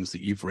be things that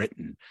you've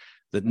written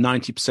that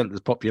 90% of the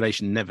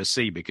population never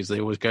see because they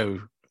always go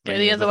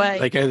the other way.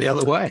 They go the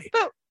other way.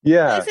 But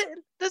yeah,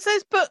 there's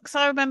those books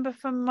I remember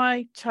from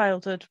my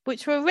childhood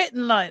which were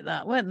written like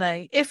that, weren't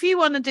they? If you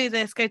want to do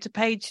this, go to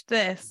page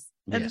this.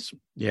 And yes.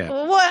 Yeah.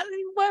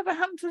 Whatever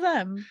happened to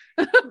them?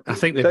 I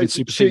think they've been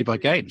superseded by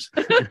games.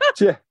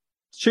 Yeah,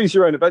 choose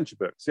your own adventure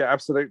books. Yeah,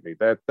 absolutely.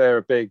 They're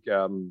a big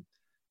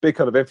big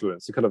kind of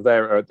influence. They kind of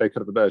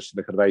emerged in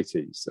the kind of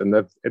 80s, and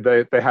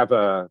they have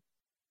a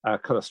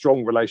kind of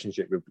strong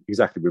relationship with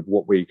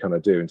what we kind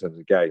of do in terms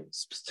of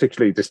games,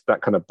 particularly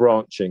that kind of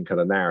branching kind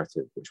of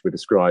narrative which we're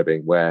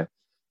describing, where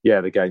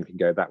the game can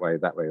go that way,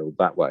 or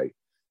that way.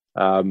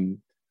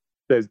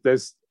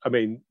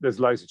 There's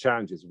loads of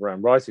challenges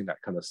around writing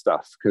that kind of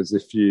stuff, because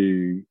if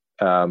you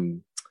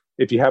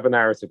have a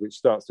narrative which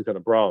starts to kind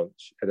of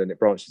branch, and then it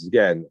branches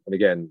again and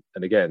again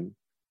and again,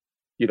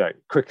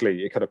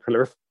 quickly it kind of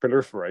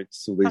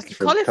proliferates all these like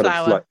different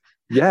cauliflower.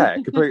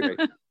 Completely.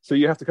 So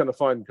you have to kind of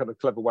find kind of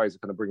clever ways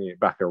of kind of bringing it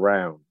back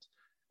around.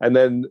 And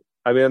then,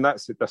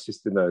 that's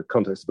just in the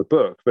context of a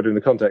book, but in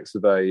the context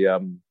of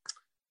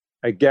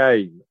a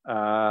game,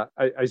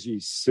 as you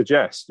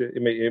suggest,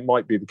 it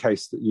might be the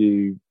case that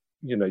you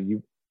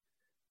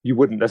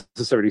wouldn't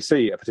necessarily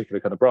see a particular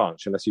kind of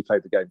branch unless you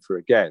played the game through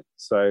again.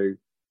 So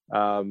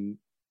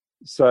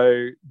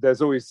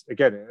there's always,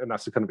 again, and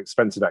that's a kind of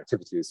expensive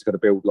activity, is to kind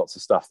of build lots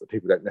of stuff that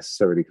people don't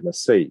necessarily kind of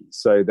see.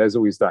 So there's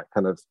always that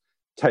kind of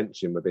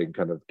tension within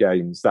kind of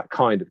games, that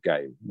kind of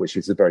game, which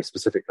is a very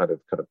specific kind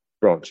of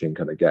branching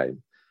kind of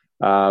game.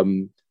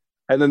 And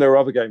then there are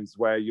other games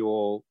where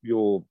you're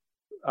more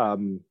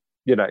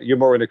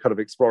in a kind of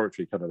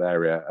exploratory kind of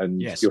area,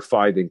 and you're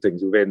finding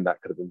things within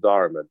that kind of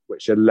environment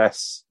which are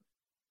less.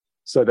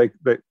 So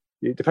it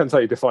depends how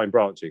you define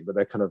branching, but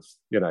they're kind of,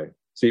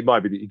 so it might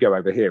be that you go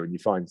over here and you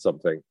find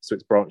something, so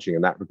it's branching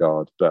in that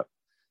regard. But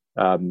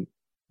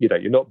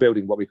you're not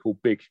building what we call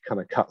big kind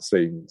of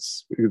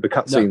cutscenes. The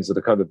cutscenes are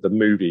the kind of the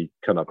movie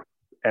kind of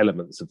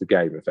elements of the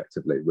game,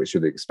 effectively, which are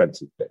the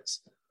expensive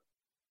bits.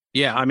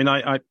 Yeah, I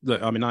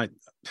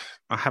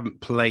haven't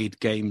played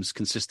games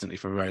consistently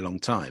for a very long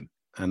time,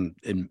 and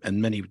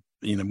many,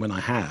 when I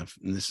have,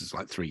 and this is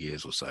like 3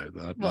 years or so.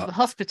 The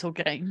hospital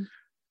game.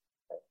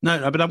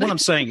 No, but what I'm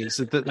saying is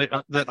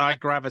that I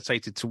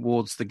gravitated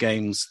towards the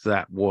games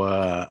that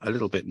were a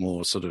little bit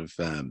more sort of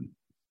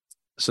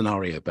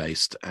scenario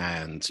based,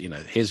 and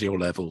here's your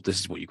level, this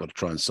is what you've got to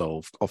try and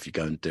solve, off you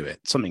go and do it,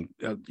 something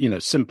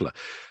simpler.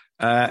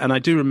 And I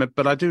do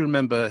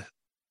remember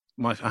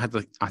I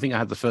think I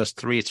had the first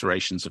 3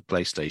 iterations of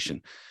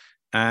PlayStation,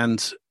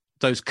 and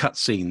those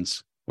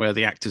cutscenes where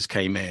the actors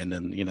came in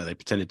and they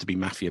pretended to be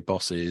mafia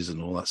bosses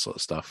and all that sort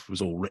of stuff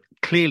was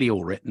clearly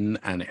all written,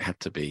 and it had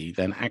to be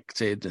then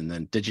acted and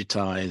then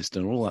digitized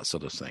and all that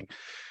sort of thing.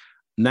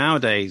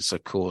 Nowadays,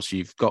 of course,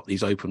 you've got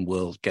these open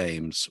world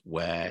games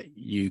where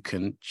you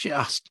can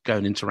just go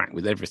and interact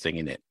with everything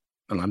in it.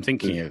 And I'm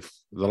thinking of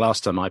the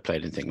last time I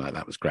played anything like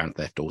that was Grand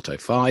Theft Auto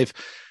 5,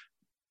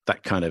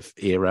 that kind of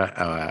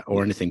era,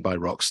 or anything by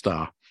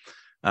Rockstar,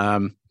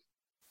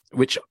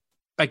 which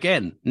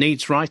again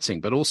needs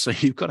writing, but also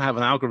you've got to have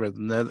an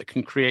algorithm there that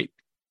can create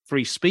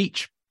free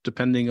speech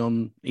depending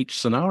on each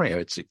scenario.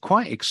 It's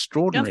quite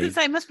extraordinary. I was going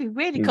to say, it must be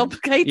really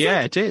complicated.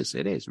 Yeah, it is.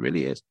 It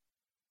really is.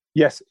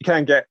 Yes, it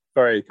can get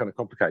very kind of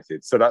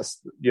complicated. So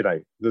that's,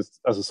 as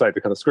I say,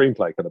 the kind of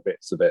screenplay kind of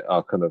bits of it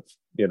are kind of,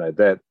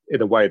 they're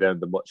in a way they're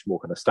the much more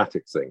kind of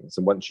static things.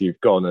 And once you've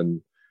gone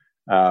and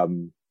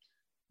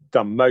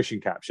done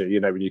motion capture,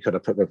 when you kind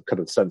of put the kind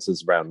of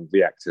sensors around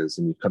the actors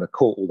and you've kind of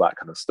caught all that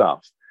kind of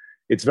stuff,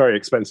 it's very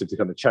expensive to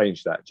kind of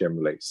change that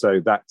generally. So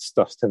that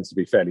stuff tends to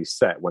be fairly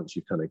set once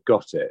you've kind of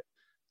got it.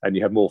 And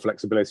you have more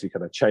flexibility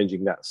kind of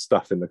changing that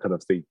stuff in the kind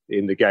of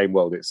in the game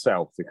world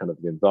itself, the kind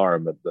of the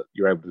environment that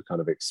you're able to kind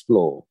of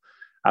explore,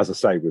 as I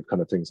say, with kind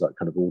of things like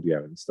kind of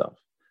audio and stuff.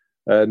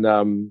 And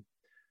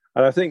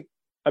I think,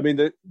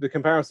 the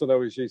comparison I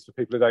always use for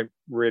people who don't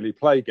really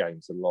play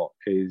games a lot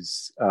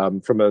is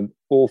from an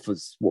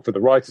author's, well, for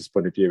the writer's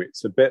point of view,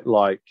 it's a bit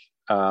like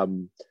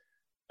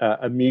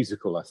a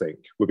musical, I think,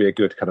 would be a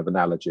good kind of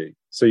analogy.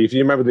 So if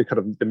you remember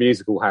the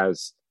musical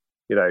has,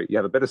 you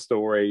have a bit of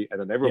story, and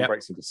then everyone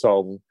breaks into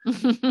song,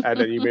 and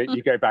then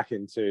you go back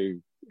into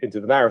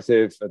the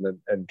narrative,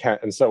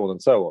 and so on and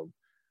so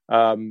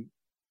on.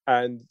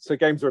 And so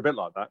games are a bit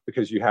like that,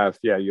 because you'll have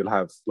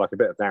like a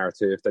bit of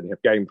narrative, then you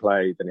have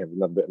gameplay, then you have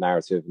another bit of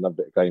narrative, another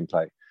bit of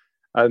gameplay.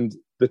 And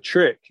the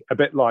trick, a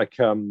bit like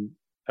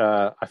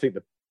I think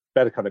the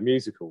better kind of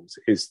musicals,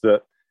 is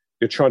that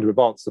you're trying to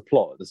advance the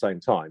plot at the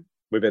same time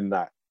within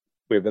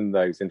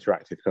those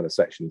interactive kind of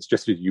sections,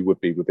 just as you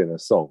would be within a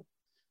song.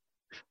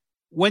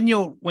 When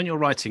you're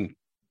writing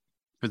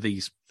for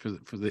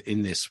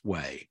in this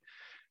way,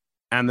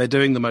 and they're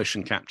doing the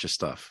motion capture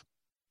stuff,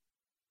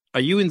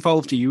 are you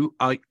involved? Are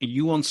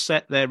you on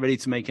set there, ready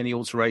to make any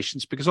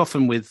alterations? Because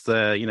often with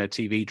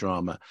TV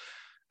drama,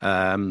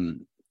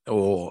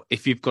 or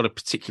if you've got a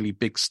particularly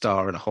big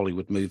star in a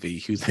Hollywood movie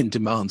who then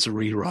demands a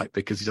rewrite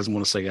because he doesn't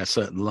want to say a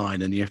certain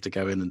line, and you have to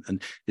go in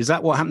and is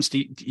that what happens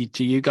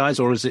to you guys,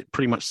 or is it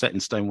pretty much set in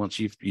stone once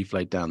you've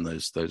laid down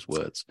those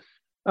words?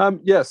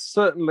 Yes,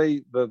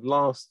 certainly the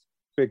last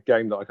big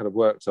game that I kind of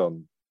worked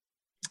on,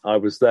 I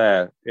was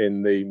there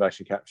in the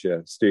motion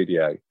capture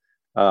studio.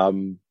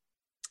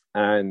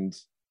 And,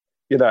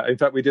 in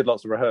fact, we did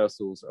lots of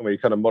rehearsals, and we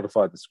kind of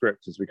modified the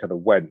script as we kind of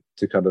went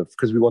to kind of,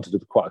 because we wanted to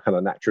be quite a kind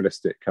of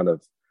naturalistic kind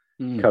of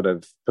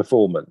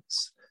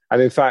performance.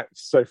 And in fact,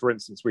 so for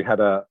instance, we had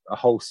a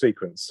whole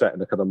sequence set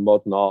in a kind of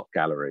modern art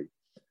gallery.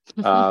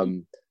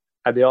 And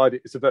the idea,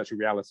 it's a virtual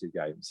reality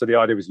game. So the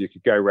idea was you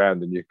could go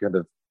around and you kind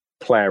of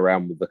play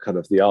around with the kind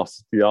of the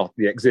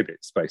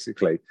exhibits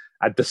basically,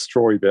 and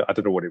destroy I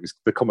don't know what it was,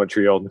 the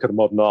commentary on kind of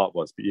modern art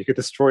was, but you could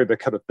destroy the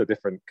kind of the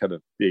different kind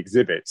of the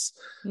exhibits.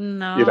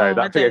 No, you know,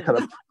 that thing of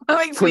kind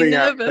of pulling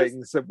out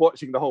things and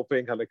watching the whole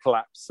thing kind of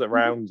collapse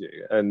around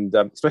you, and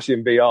especially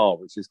in VR,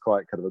 which is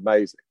quite kind of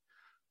amazing.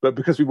 But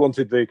because we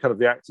wanted the kind of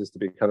the actors to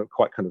be kind of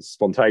quite kind of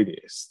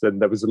spontaneous, then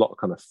there was a lot of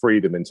kind of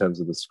freedom in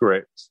terms of the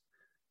script,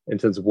 in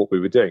terms of what we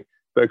were doing.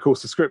 But of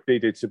course, the script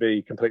needed to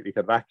be completely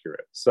kind of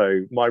accurate.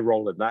 So my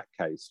role in that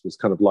case was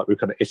kind of like we're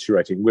kind of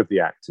iterating with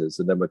the actors,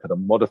 and then we're kind of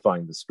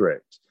modifying the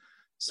script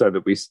so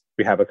that we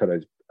have a kind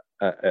of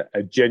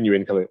a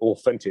genuine kind of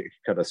authentic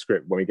kind of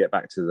script when we get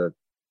back to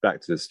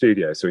the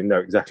studio. So we know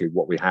exactly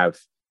what we have.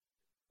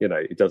 You know,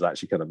 it does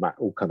actually kind of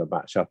all kind of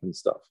match up and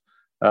stuff.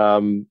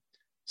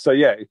 So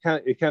yeah,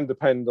 it can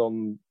depend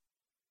on.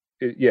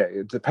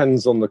 It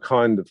depends on the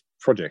kind of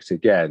project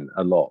again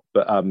a lot,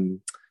 but.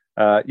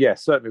 Yeah,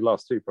 certainly the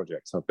last two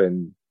projects I've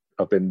been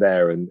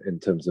there in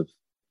terms of,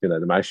 you know,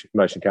 the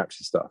motion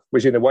capture stuff,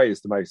 which in a way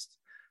is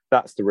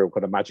that's the real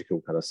kind of magical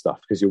kind of stuff,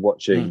 because you're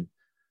watching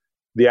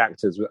the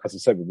actors, as I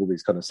said, with all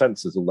these kind of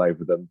sensors all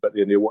over them, but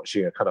then you're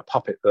watching a kind of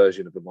puppet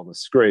version of them on the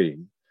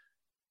screen,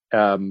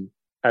 and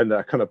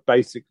a kind of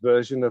basic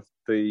version of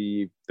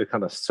the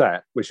kind of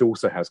set, which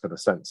also has kind of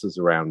sensors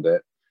around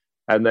it.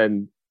 And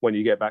then when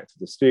you get back to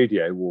the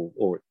studio,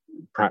 or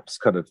perhaps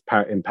kind of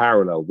in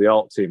parallel, the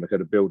art team are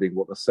kind of building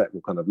what the set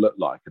will kind of look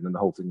like, and then the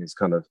whole thing is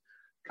kind of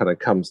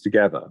comes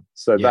together.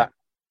 So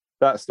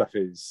that stuff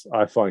is,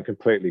 I find,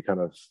 completely kind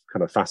of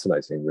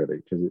fascinating, really,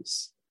 because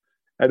it's.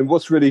 And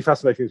what's really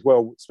fascinating as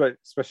well,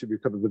 especially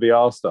with kind of the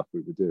VR stuff we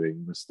were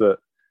doing, was that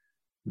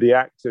the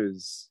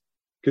actors,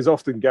 because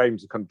often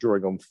games are kind of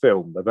drawing on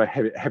film, they're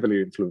very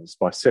heavily influenced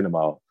by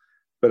cinema,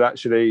 but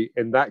actually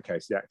in that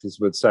case, the actors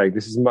would say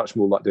this is much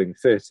more like doing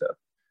theatre,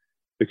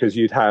 because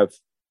you'd have,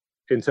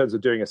 in terms of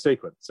doing a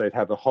sequence, they'd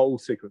have a whole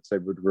sequence they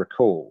would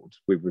record,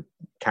 we would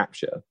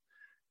capture,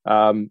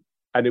 and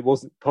it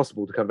wasn't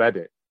possible to kind of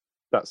edit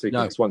that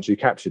sequence once you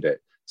captured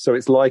it. So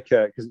it's like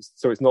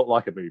it's not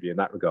like a movie in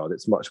that regard.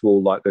 It's much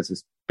more like there's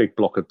this big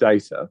block of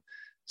data.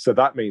 So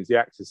that means the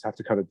actors have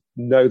to kind of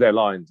know their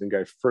lines and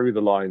go through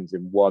the lines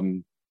in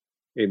one.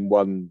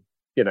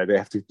 You know, they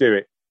have to do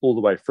it all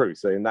the way through.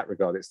 So in that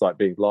regard, it's like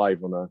being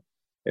live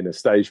in a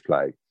stage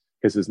play,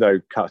 because there's no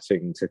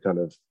cutting to kind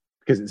of,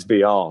 because it's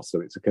VR, so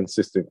it's a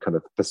consistent kind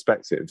of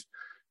perspective.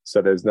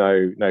 So there's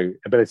no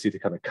ability to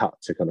kind of cut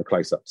to kind of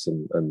close-ups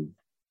and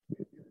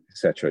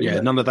etc. Yeah,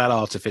 none of that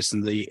artifice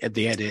in the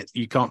edit.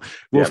 You can't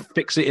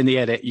fix it in the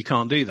edit. You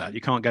can't do that.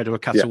 You can't go to a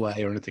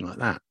cutaway or anything like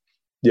that.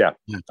 Yeah.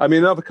 I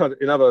mean,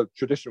 in other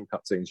traditional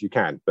cutscenes you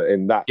can, but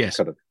in that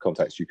kind of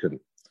context you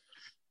couldn't.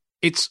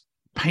 It's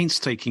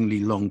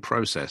painstakingly long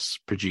process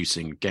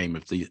producing a game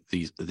of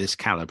this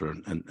caliber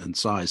and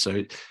size.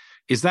 So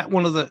is that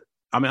one of the?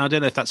 I mean, I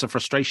don't know if that's a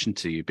frustration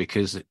to you,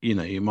 because you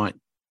know you might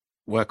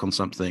work on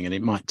something and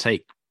it might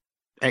take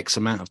X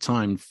amount of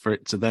time for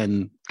it to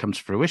then come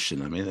to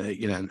fruition. I mean,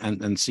 you know,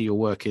 and see your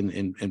work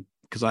in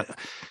because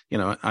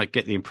I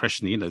get the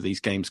impression, you know,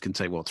 these games can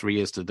take 3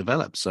 years to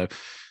develop. So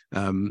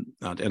I don't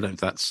know if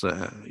that's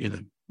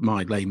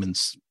my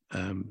layman's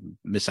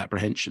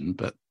misapprehension,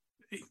 but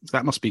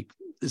that must be.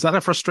 Is that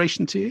a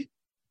frustration to you?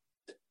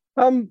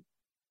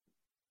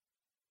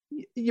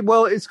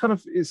 Well, it's kind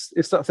of it's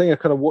that thing of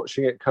kind of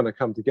watching it kind of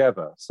come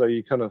together. So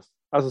you kind of,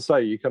 as I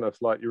say, you kind of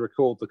like you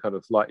record the kind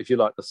of like, if you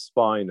like, the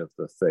spine of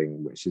the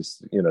thing, which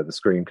is, you know, the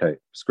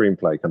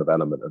screenplay kind of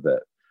element of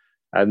it,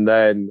 and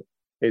then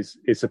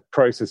it's a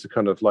process of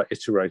kind of like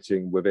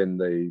iterating within.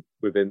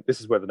 This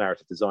is where the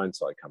narrative design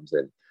side comes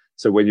in.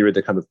 So when you're in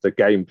the kind of the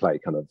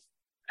gameplay kind of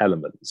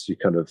elements, you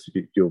kind of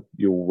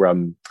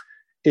you'll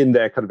in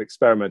there kind of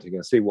experimenting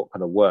and see what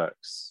kind of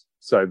works.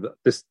 So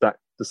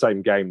the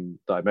same game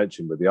that I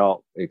mentioned with the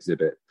art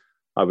exhibit,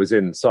 I was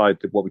inside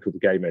what we call the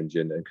game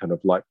engine and kind of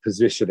like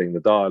positioning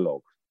the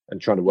dialogue and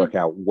trying to work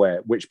out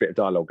which bit of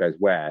dialogue goes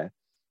where,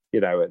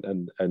 you know,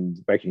 and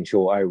making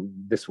sure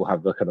this will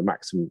have the kind of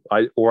maximum.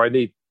 I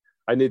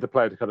need the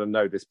player to kind of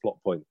know this plot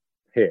point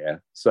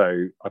here,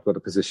 so I've got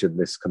to position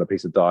this kind of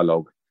piece of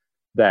dialogue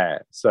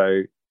there.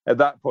 So at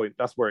that point,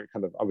 that's where it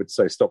kind of, I would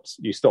say,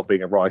 you stop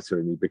being a writer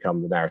and you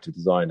become the narrative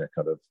designer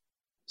kind of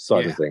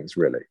side of things,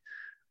 really.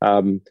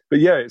 But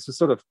yeah, it's a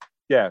sort of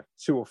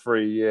 2 or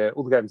 3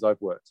 all the games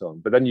I've worked on.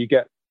 But then you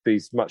get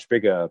these much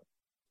bigger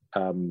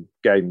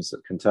games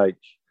that can take,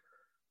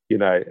 you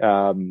know.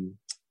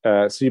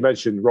 So you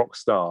mentioned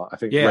Rockstar. I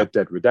think Red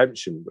Dead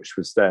Redemption, which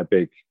was their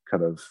big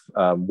kind of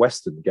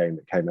Western game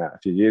that came out a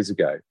few years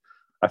ago.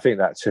 I think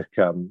that took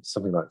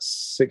something like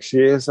 6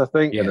 years, I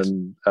think,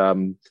 and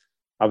then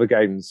other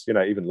games, you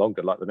know, even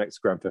longer. Like the next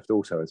Grand Theft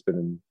Auto has been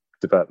in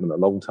development a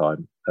long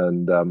time,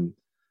 and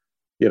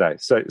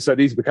So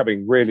these are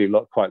becoming really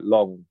quite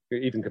long,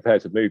 even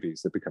compared to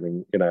movies. They're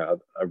becoming, a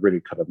really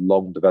kind of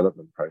long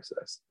development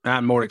process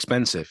and more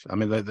expensive. I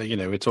mean,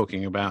 we're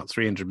talking about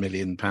 £300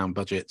 million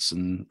budgets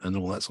and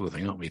all that sort of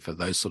thing, aren't we, for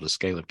those sort of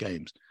scale of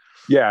games?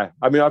 Yeah,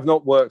 I mean, I've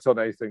not worked on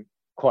anything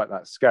quite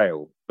that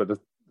scale, but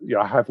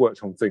I have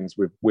worked on things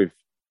with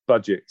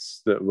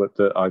budgets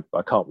that I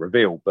can't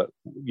reveal. But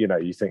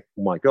you think,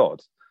 oh my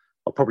God,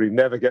 I'll probably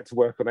never get to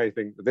work on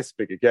anything this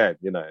big again.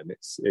 And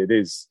it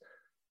is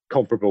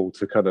comparable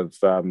to kind of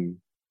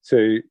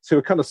to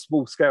a kind of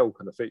small scale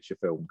kind of feature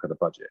film kind of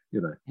budget.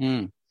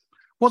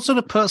 What sort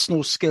of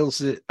personal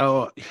skills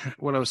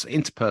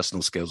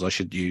interpersonal skills, I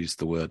should use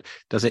the word,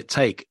 does it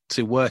take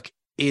to work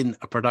in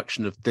a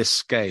production of this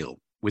scale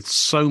with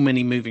so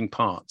many moving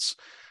parts?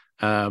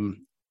 I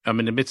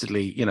mean,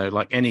 admittedly,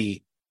 like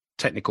any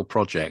technical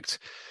project,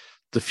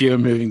 the fewer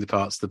moving the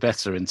parts, the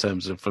better in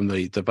terms of from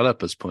the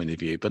developer's point of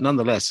view. But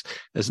nonetheless,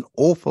 there's an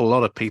awful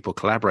lot of people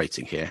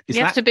collaborating here.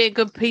 You have to be a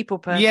good people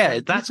person. Yeah,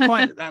 that's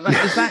quite.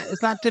 Is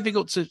that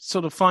difficult to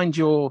sort of find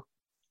your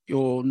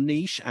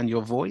niche and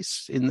your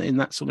voice in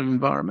that sort of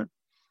environment?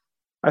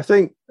 I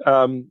think.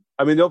 I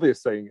mean, the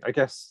obvious thing, I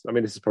guess. I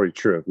mean, this is probably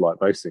true of like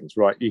most things,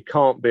 right? You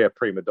can't be a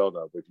prima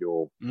donna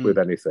with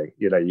anything.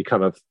 You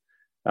kind of,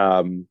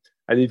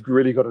 and you've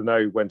really got to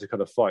know when to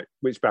kind of fight,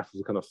 which battles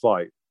to kind of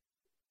fight,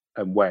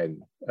 and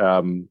when,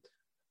 and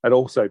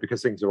also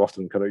because things are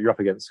often kind of, you're up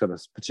against kind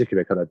of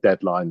particular kind of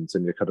deadlines,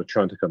 and you're kind of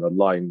trying to kind of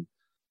line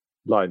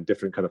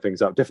different kind of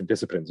things up, different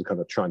disciplines are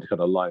kind of trying to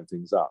kind of line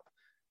things up.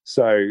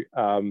 So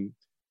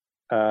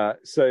yeah,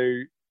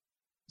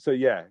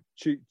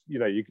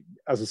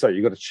 as I say,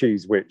 you've got to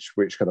choose which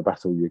kind of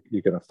battle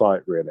you're going to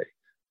fight, really.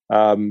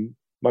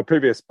 My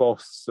previous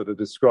boss sort of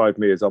described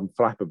me as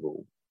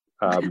unflappable,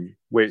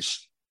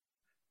 which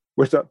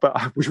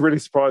really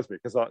surprised me,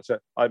 because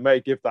I may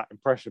give that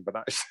impression, but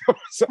actually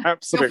it's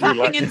absolutely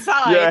like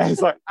inside. Yeah,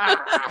 it's like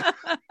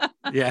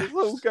yeah, it's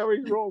all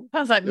going wrong.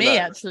 Sounds like me,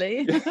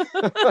 actually.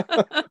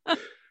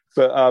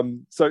 But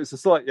so it's a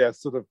slight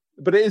sort of,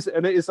 but it is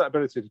that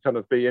ability to kind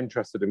of be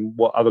interested in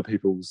what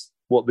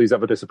these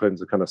other disciplines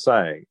are kind of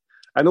saying,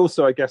 and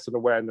also I guess an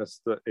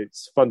awareness that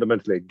it's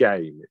fundamentally a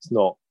game. It's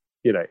not,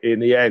 in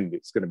the end,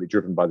 it's going to be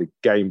driven by the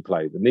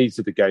gameplay. The needs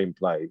of the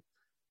gameplay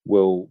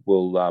will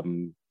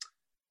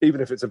even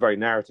if it's a very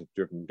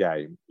narrative-driven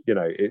game,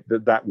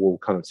 that will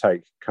kind of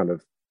take kind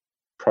of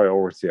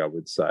priority, I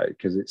would say,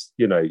 because it's,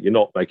 you're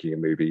not making a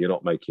movie, you're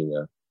not making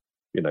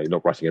you're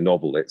not writing a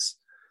novel. It's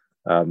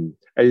and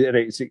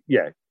it's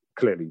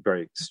clearly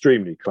very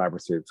extremely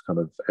collaborative kind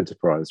of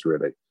enterprise,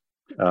 really.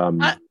 Go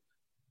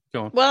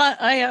on. Well,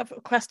 I have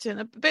a question,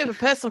 a bit of a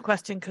personal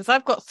question, because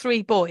I've got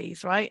 3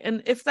 boys, right?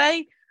 And if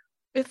they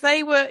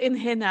were in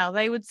here now,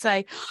 they would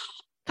say,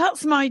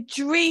 that's my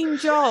dream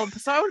job.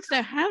 So I want to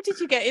know, how did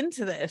you get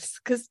into this?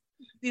 Because,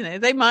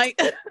 they might.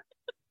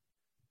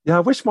 Yeah, I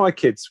wish my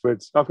kids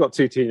would. I've got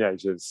 2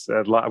 teenagers.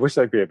 I wish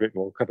they'd be a bit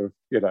more kind of,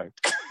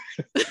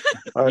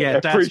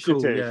 appreciative.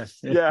 Cool,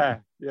 yeah.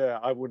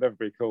 I will never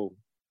be cool,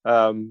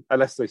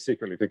 unless they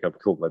secretly think I'm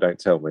cool. They don't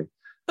tell me.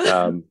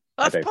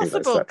 That's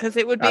possible, because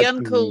it would be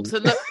uncool to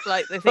look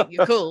like they think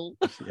you're cool.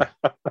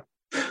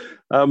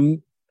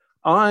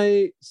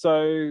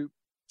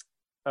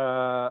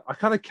 I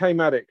kind of came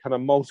at it kind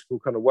of multiple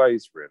kind of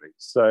ways, really.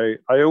 So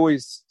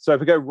if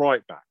we go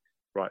right back,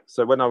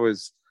 so when I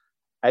was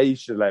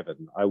aged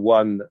 11, I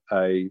won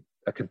a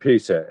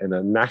computer in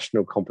a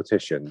national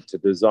competition to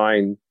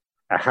design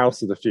a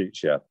house of the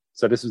future.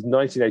 So this was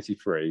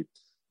 1983,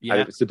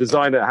 and it was to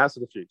design a house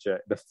of the future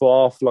in the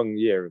far-flung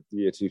year of the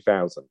year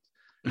 2000.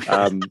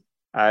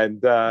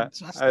 And the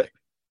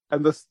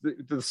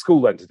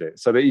school entered it,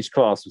 so that each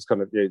class was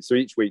kind of, so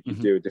each week you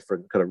do a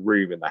different kind of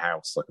room in the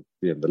house, like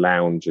the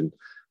lounge, and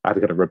I had a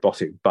kind of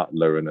robotic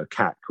butler and a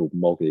cat called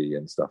Moggy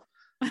and stuff,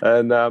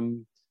 and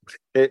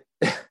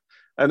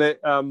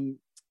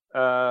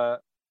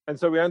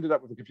so we ended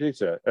up with a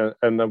computer,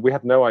 and we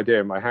had no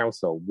idea in my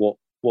household what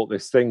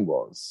this thing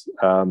was.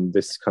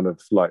 This kind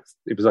of like,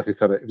 it was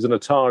an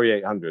Atari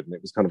 800, and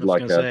it was kind of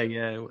like what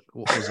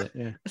was it?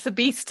 Yeah, it's a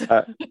beast.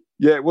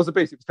 It was a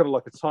beast. It was kind of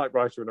like a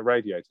typewriter and a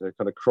radiator,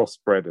 kind of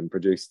crossbred and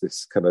produced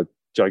this kind of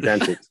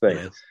gigantic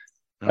thing.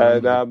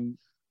 Yes.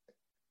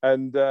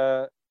 And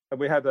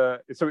we had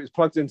so it was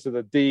plugged into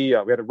the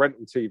DER. We had a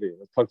rental TV, and it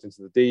was plugged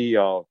into the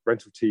DER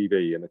rental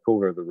TV in the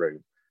corner of the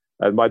room.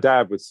 And my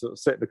dad would sort of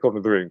sit in the corner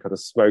of the room, kind of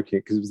smoking,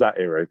 because it was that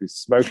era. He was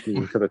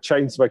smoking, kind of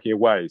chain smoking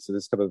away. So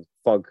this kind of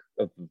fog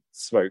of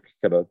smoke,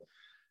 kind of.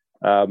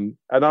 And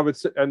I would,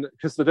 and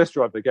because the disk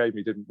drive they gave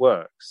me didn't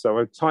work, so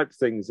I'd type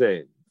things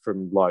in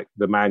from like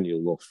the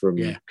manual or from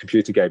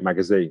computer game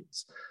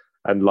magazines,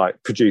 and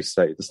like produce,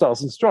 say, the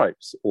Stars and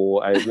Stripes,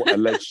 or what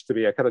alleged to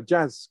be a kind of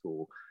jazz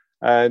score,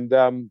 and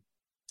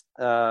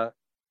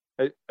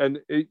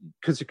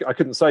because I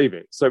couldn't save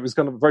it, so it was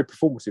kind of a very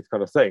performative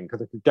kind of thing,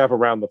 because I could gather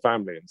around the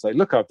family and say,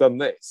 look, I've done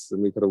this,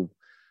 and we could all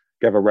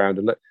gather around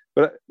and look.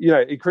 But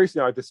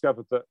increasingly I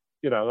discovered that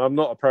I'm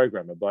not a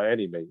programmer by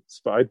any means,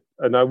 but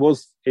I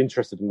was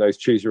interested in those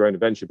choose your own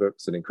adventure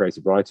books and in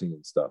creative writing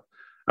and stuff,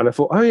 And I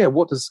thought, oh yeah,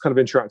 what does kind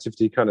of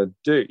interactivity kind of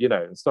do?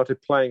 And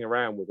started playing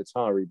around with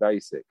Atari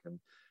Basic and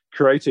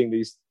creating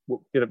these,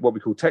 what we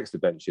call text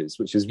adventures,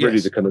 which is really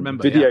the kind of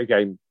video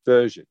game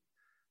version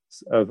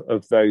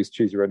of those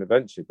choose your own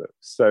adventure books.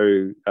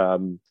 So,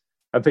 and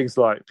things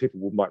like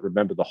people might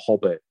remember The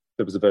Hobbit.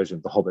 There was a version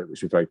of The Hobbit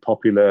which was very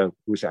popular,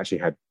 which actually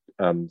had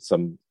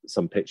some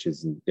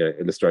pictures and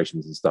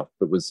illustrations and stuff,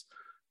 but was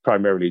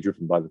primarily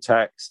driven by the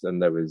text.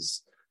 And there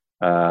was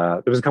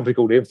a company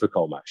called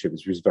Infocom, actually,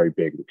 which was very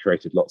big, that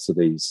created lots of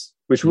these,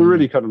 which were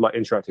really kind of like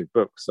interactive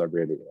books.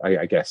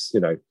 I guess,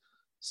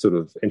 sort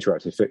of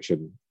interactive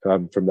fiction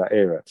from that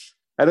era.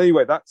 And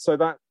anyway, that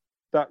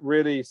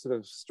really sort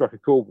of struck a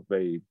chord with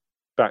me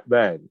back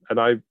then. And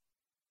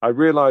I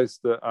realized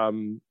that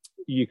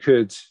you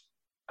could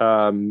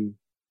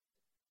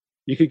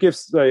give,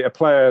 say, a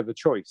player the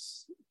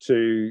choice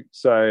to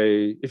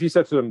say, if you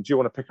said to them, do you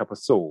want to pick up a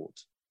sword?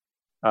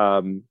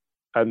 And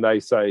they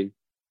say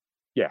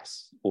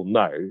yes or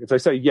no. If they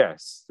say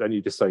yes, then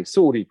you just say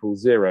sword equals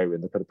 0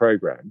 in the kind of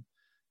program.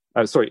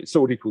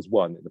 Sword equals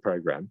 1 in the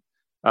program.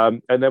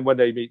 And then when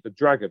they meet the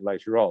dragon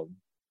later on,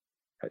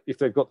 if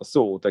they've got the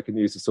sword, they can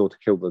use the sword to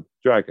kill the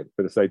dragon.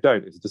 But if they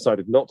don't, if it's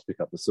decided not to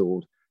pick up the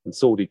sword and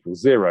sword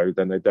equals 0,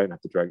 then they don't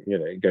have the dragon.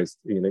 It goes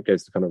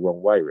the kind of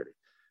wrong way, really.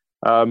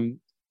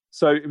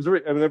 So it was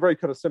a very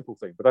kind of simple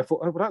thing. But I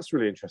thought, oh, well, that's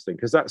really interesting,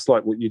 because that's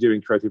like what you do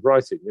in creative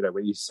writing.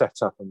 When you set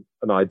up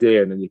an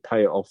idea and then you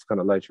pay it off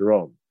kind of later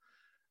on.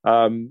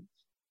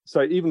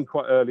 So even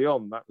quite early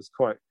on, that was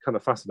quite kind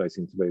of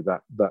fascinating to me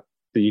that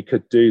you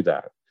could do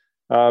that.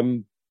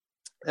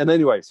 And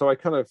anyway, so I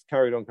kind of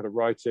carried on kind of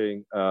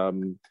writing,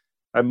 and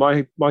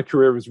my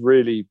career was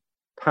really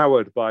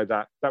powered by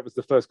that. That was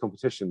the first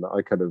competition that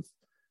I kind of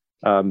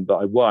that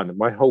I won. And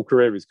my whole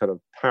career is kind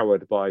of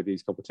powered by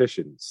these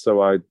competitions.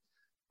 So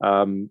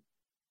after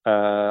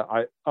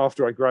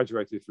I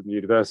graduated from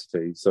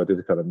university, so I did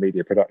a kind of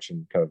media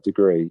production kind of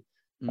degree.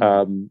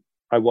 I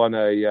won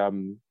I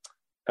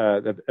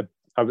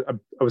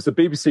was the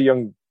BBC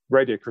Young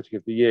Radio Critic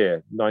of the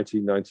Year,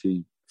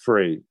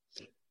 1993.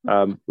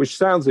 Which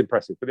sounds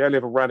impressive, but they only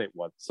ever ran it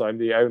once, so I'm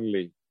the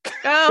only.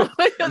 Oh,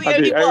 you're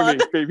the only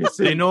BBC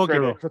the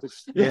inaugural.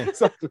 Yeah,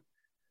 exactly.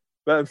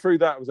 But through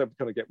that, I was able to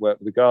kind of get work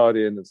with the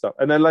Guardian and stuff.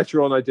 And then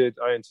later on, I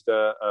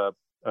entered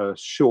a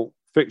short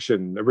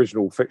fiction,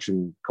 original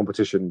fiction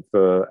competition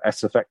for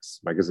SFX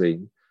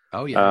magazine.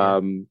 Oh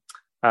yeah.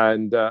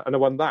 And I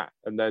won that,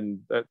 and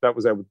then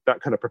that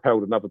kind of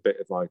propelled another bit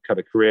of my kind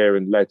of career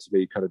and led to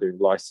me kind of doing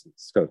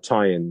licensed kind of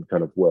tie-in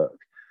kind of work.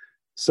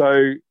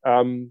 So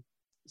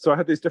I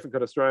had these different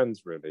kind of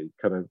strands really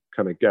kind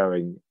of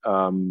going.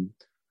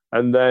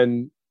 And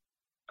then,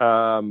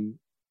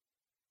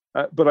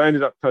 but I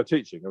ended up kind of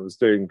teaching. I was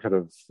doing kind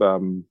of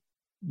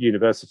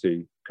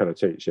university kind of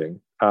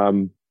teaching.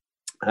 And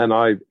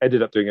I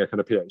ended up doing a kind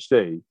of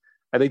PhD.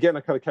 And again,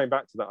 I kind of came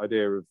back to that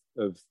idea of,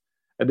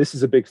 and this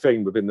is a big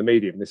thing within the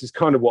medium. This is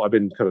kind of what I've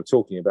been kind of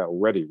talking about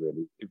already,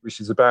 really,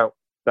 which is about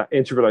that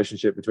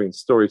interrelationship between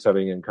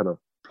storytelling and kind of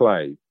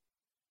play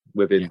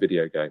within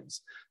video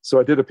games. So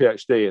I did a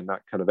PhD in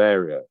that kind of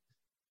area.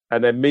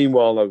 And then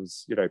meanwhile, I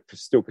was,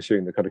 still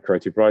pursuing the kind of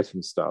creative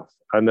writing stuff.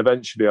 And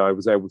eventually I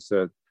was able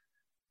to,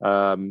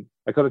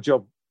 I got a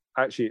job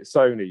actually at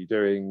Sony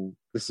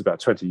this is about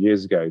 20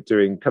 years ago,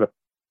 doing kind of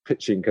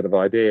pitching kind of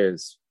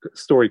ideas,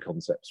 story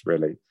concepts,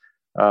 really.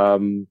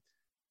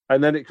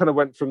 And then it kind of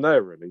went from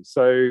there, really.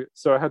 So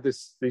I had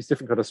these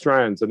different kind of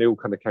strands, and they all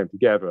kind of came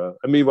together.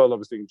 And meanwhile, I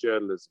was doing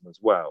journalism as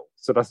well.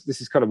 So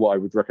this is kind of what I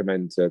would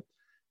recommend to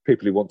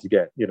people who want to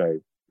get,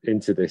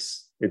 into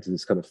this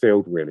kind of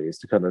field, really, is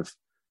to kind of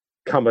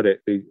come at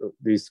it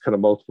these kind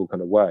of multiple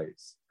kind of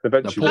ways.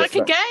 Eventually, like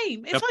a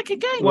game. It's like a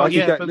game. Well,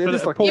 you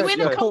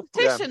win a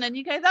competition and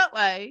you go that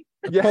way.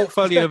 A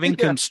portfolio of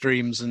income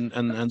streams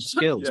and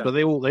skills, but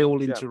they all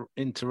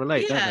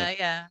interrelate, don't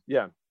they?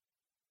 Yeah,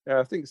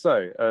 I think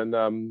so. And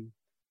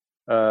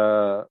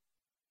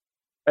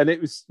it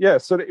was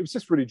so it was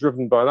just really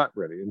driven by that,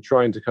 really, and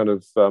trying to kind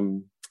of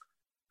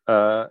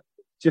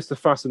just a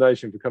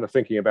fascination for kind of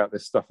thinking about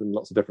this stuff in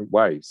lots of different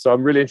ways. So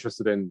I'm really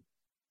interested in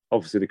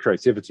obviously the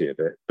creativity of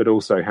it, but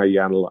also how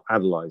you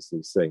analyze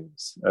these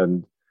things,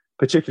 and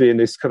particularly in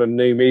this kind of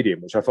new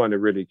medium, which I find a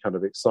really kind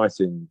of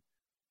exciting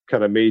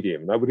kind of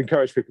medium. And I would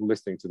encourage people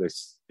listening to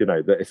this,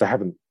 that if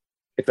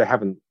they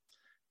haven't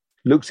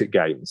looked at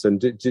games, and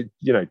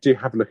do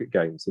have a look at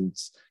games, and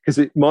because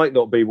it might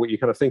not be what you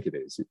kind of think it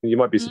is. You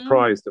might be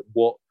surprised at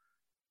what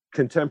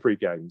contemporary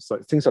games,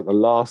 like things like The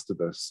Last of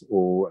Us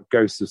or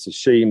Ghost of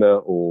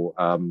Tsushima or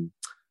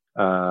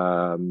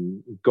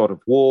God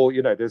of War.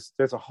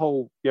 There's a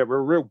whole we're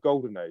a real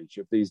golden age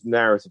of these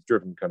narrative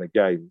driven kind of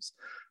games.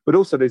 But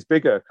also there's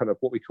bigger kind of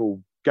what we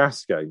call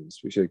gas games,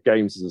 which are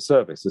games as a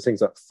service. There's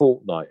things like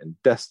Fortnite and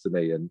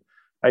Destiny and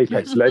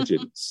Apex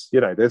Legends.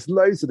 There's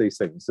loads of these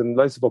things and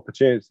loads of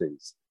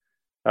opportunities.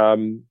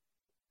 And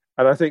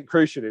I think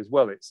crucially as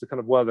well, it's the kind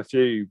of one of the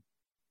few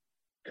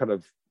kind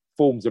of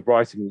forms of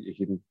writing that you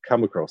can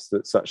come across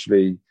that's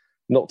actually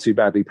not too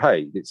badly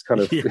paid. It's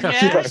kind of,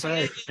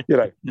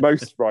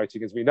 most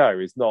writing, as we know,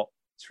 is not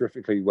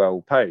terrifically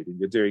well paid, and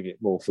you're doing it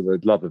more for the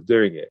love of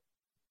doing it.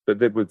 But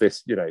then with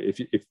this,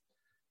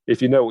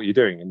 if you know what you're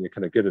doing and you're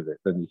kind of good at it,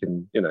 then you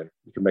can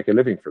make a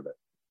living from it.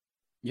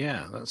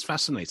 Yeah, that's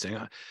fascinating.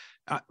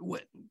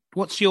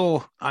 What's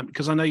your?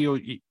 Because I know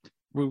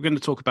we're going to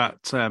talk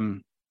about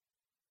a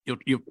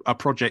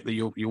project that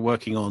you're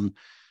working on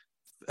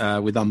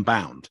with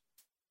Unbound,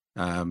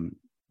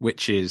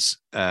 which is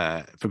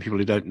for people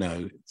who don't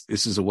know,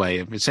 this is a way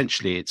of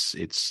essentially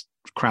it's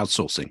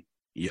crowdsourcing,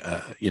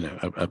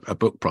 a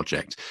book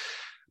project.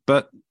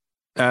 But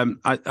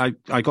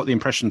I got the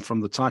impression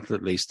from the title,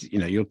 at least,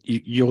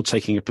 you're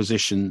taking a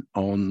position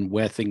on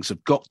where things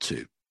have got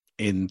to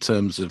in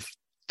terms of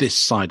this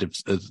side of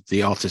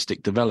the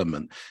artistic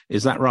development.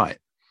 Is that right?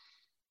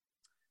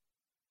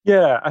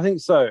 Yeah, I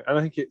think so, and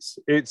I think it's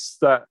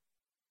that.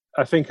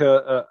 I think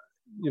the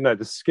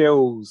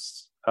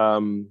skills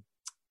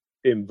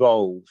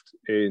involved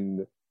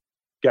in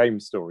game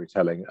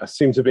storytelling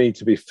seem to me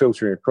to be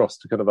filtering across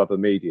to kind of other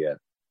media.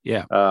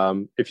 Yeah.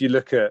 If you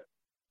look at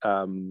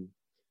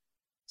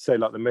say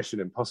like the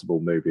Mission Impossible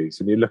movies,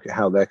 and you look at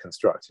how they're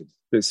constructed,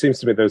 it seems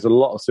to me there's a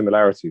lot of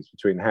similarities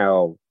between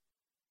how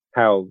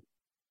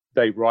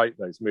they write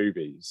those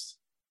movies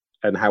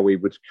and how we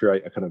would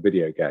create a kind of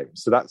video game.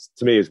 So that's,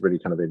 to me, is really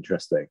kind of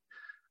interesting.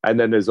 And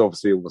then there's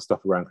obviously all the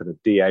stuff around kind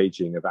of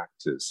de-aging of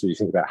actors. So you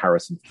think about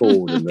Harrison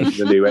Ford and the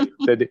new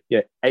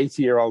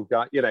 80-year-old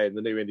guy, in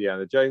the new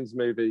Indiana Jones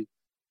movie.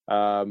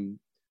 There's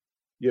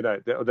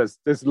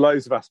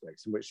loads of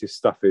aspects in which this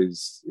stuff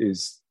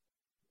is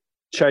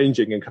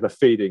changing and kind of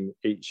feeding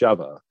each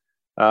other.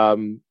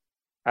 And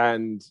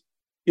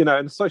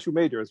social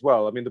media as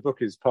well. I mean, the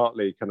book is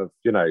partly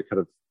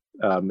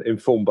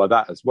informed by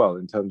that as well,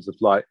 in terms of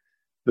like,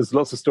 there's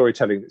lots of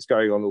storytelling that's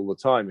going on all the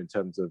time in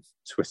terms of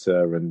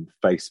Twitter and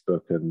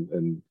Facebook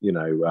and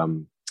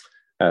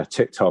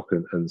TikTok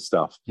and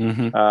stuff.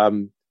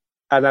 Mm-hmm.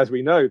 And as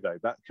we know, though,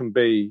 that can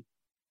be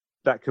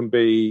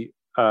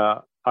I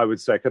would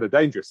say, kind of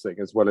dangerous thing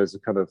as well as a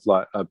kind of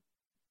like a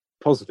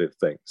positive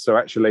thing. So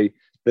actually,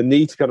 the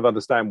need to kind of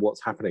understand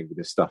what's happening with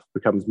this stuff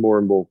becomes more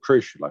and more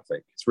crucial. I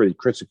think it's really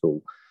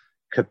critical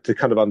to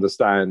kind of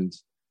understand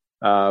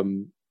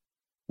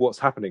what's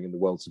happening in the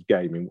worlds of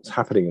gaming, what's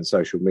happening in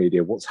social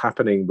media, what's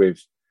happening with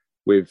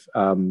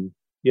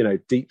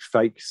deep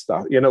fake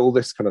stuff, all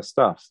this kind of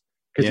stuff,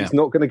 because it's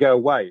not going to go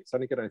away. It's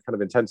only going to kind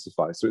of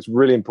intensify. So it's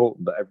really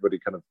important that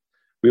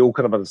we all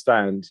kind of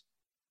understand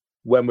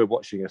when we're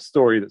watching a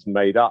story that's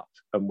made up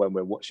and when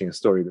we're watching a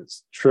story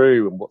that's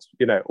true, and what's,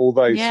 all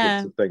those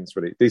sorts of things.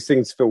 Really, these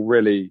things feel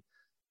really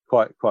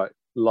quite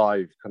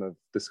live kind of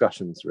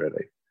discussions,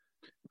 really.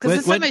 Because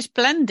there's so much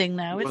blending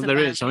now, isn't there?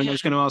 There is. I mean, I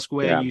was going to ask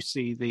where you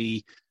see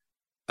the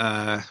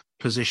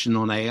position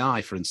on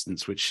AI, for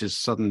instance, which has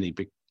suddenly,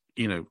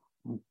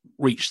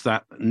 reached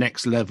that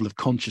next level of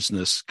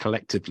consciousness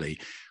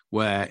collectively,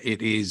 where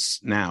it is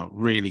now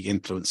really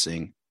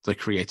influencing the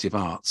creative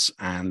arts.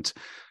 And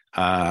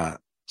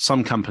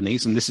some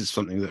companies, and this is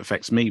something that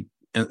affects me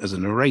as a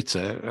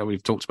narrator,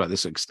 we've talked about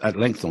this at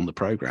length on the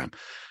program,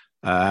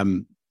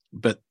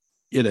 but,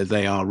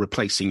 they are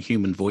replacing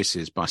human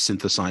voices by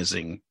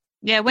synthesizing.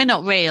 Yeah, we're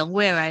not real.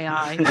 We're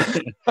AI.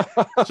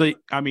 So,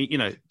 I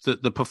mean,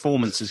 the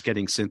performance is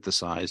getting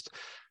synthesized.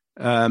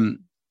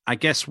 I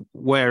guess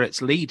where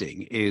it's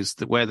leading is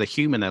that where the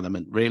human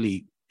element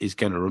really is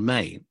going to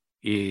remain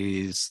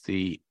is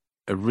the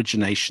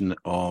origination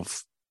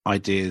of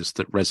ideas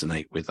that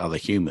resonate with other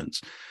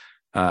humans.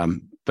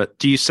 But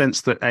do you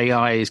sense that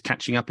AI is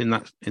catching up in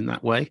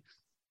that way?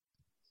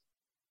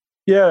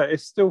 Yeah, it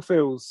still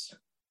feels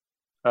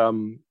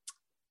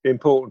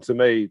important to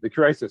me. The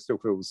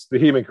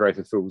human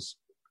creator feels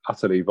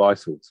utterly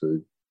vital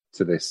to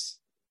this.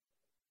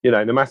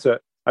 No matter.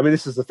 I mean,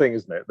 this is the thing,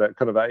 isn't it? That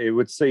kind of, it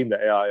would seem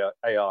that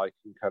AI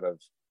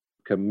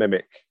can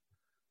mimic,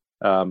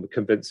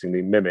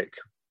 convincingly mimic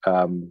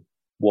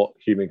what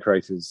human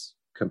creators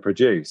can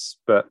produce.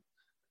 But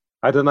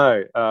I don't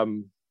know.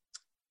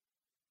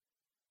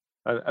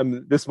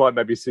 And this might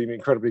maybe seem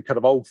incredibly kind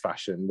of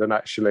old-fashioned and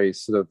actually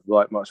sort of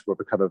like much more of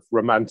a kind of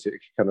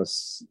romantic kind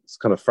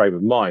of frame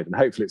of mind. And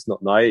hopefully it's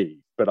not naive,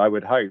 but I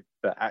would hope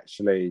that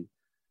actually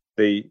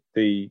the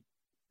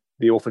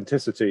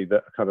authenticity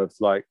that kind of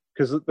like,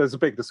 because there's a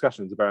big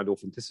discussions around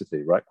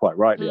authenticity, right? Quite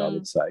rightly, I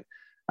would say.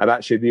 And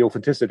actually the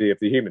authenticity of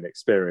the human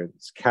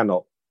experience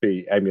cannot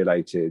be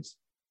emulated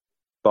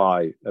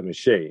by a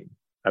machine.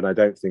 And I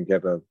don't think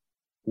ever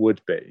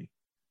would be.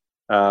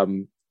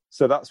 So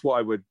that's what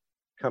I would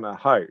kind of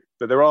hope.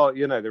 But there are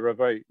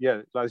very,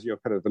 as you're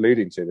kind of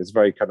alluding to, there's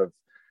very kind of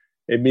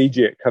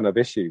immediate kind of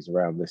issues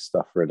around this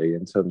stuff, really,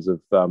 in terms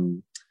of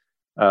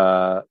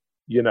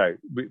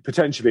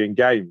potentially in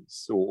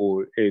games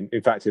or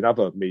in fact in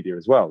other media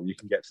as well. You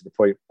can get to the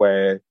point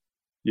where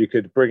you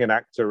could bring an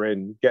actor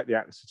in, get the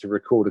actor to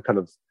record a kind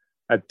of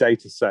a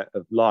data set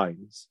of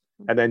lines,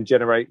 and then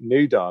generate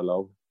new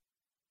dialogue,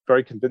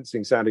 very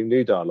convincing sounding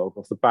new dialogue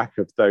off the back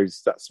of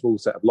that small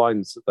set of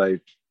lines that they've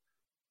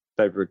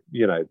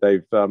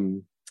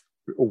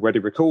already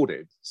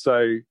recorded.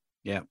 So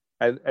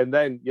and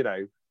then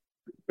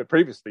but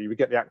previously you would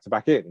get the actor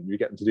back in and you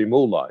get them to do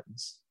more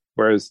lines.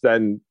 Whereas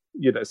then,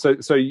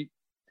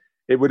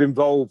 it would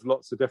involve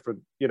lots of different,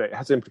 it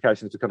has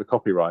implications to kind of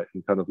copyright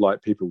and kind of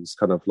like people's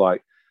kind of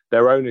like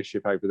their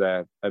ownership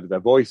over their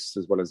voice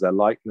as well as their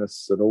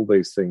likeness, and all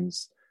these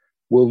things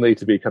will need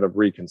to be kind of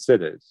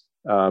reconsidered.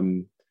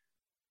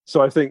 So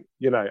I think,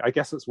 I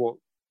guess that's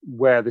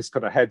where this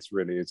kind of heads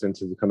really is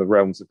into the kind of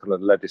realms of kind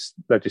of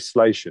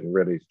legislation,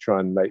 really, to try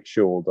and make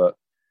sure that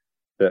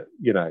that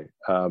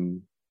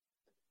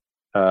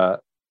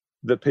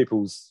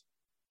people's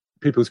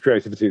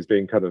creativity is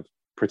being kind of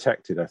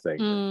protected, I think.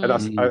 And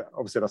that's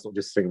obviously that's not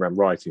just a thing around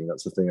writing,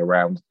 that's the thing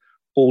around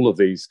all of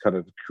these kind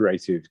of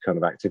creative kind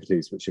of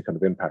activities which are kind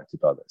of impacted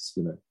by this,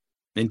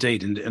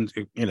 Indeed.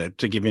 And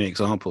to give you an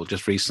example,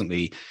 just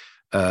recently,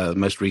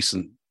 most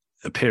recent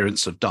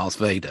appearance of Darth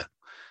Vader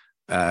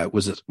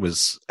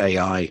was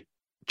AI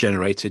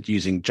generated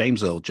using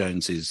James Earl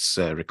Jones's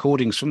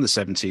recordings from the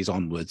 70s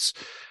onwards,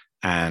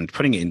 and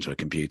putting it into a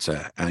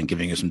computer and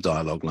giving us some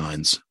dialogue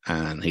lines.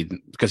 And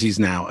because he's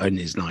now in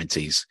his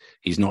 90s,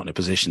 he's not in a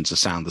position to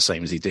sound the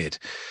same as he did.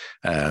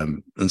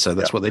 And so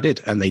that's what they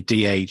did. And they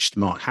de-aged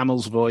Mark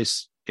Hamill's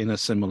voice in a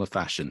similar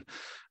fashion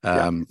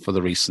for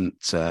the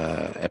recent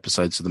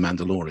episodes of The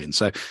Mandalorian.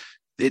 So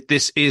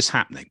this is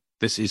happening.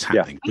 This is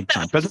happening big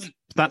time. But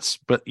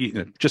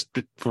just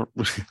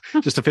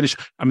to finish,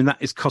 I mean,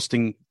 that is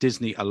costing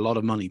Disney a lot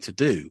of money to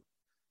do.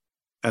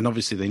 And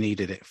obviously they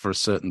needed it for a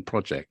certain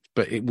project,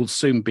 but it will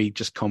soon be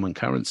just common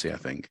currency, I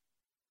think.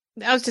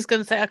 I was just going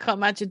to say, I can't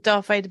imagine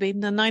Darth Vader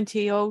being a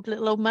 90-year-old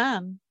little old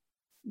man.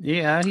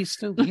 Yeah, he's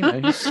still,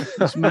 he's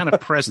a man of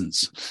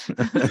presence.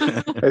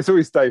 It's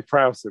always Dave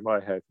Prowse in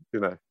my head,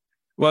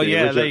 Well,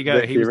 there you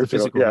go. He was the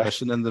physical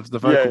version, and the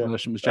vocal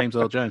version was James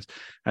Earl Jones,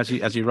 as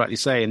you rightly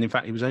say. And in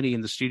fact, he was only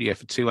in the studio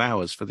for 2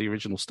 hours for the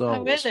original Star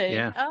Wars. Really?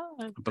 Yeah,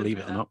 Oh, believe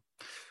it or not.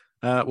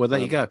 Well, there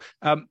you go.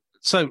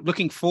 So,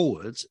 looking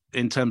forward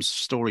in terms of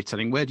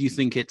storytelling, where do you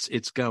think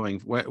it's going?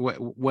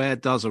 Where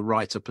does a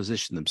writer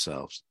position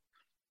themselves?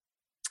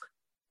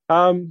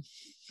 Well,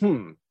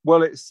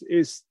 it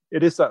is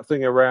that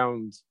thing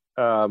around.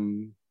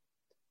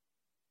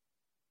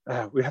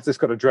 We have this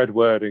kind of dread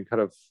word in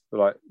kind of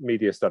like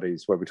media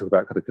studies where we talk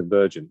about kind of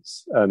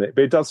convergence, and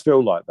it does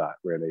feel like that,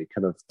 really.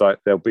 Kind of like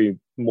there'll be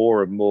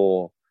more and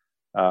more.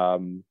 I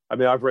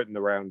mean, I've written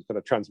around kind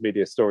of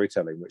transmedia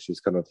storytelling, which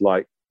is kind of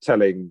like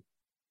telling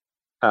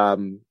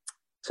kind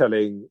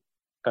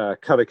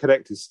of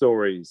connected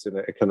stories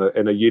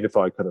in a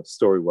unified kind of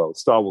story world.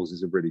 Star Wars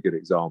is a really good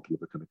example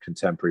of a kind of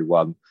contemporary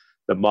one.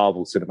 The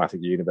Marvel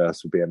Cinematic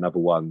Universe would be another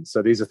one.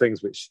 So these are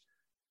things which,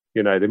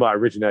 they might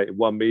originate in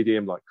one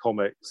medium like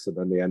comics, and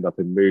then they end up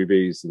in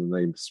movies, and then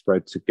they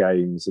spread to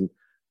games, and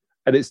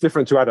it's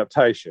different to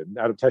adaptation.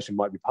 Adaptation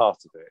might be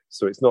part of it.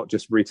 So it's not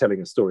just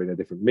retelling a story in a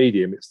different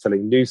medium, it's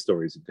telling new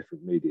stories in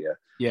different media.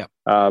 Yeah.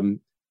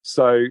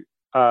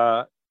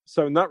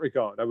 So in that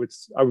regard, I would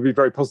be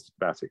very positive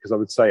about it, because I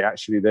would say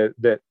actually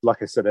that,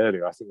 like I said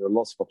earlier, I think there are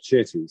lots of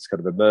opportunities kind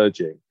of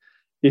emerging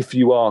if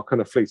you are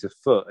kind of fleet of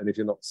foot and if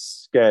you're not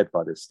scared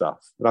by this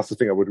stuff. And that's the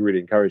thing I would really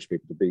encourage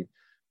people to be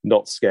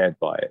not scared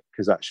by it,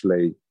 because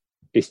actually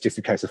it's just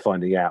a case of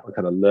finding out and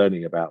kind of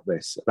learning about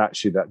this. And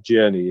actually that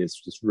journey is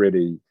just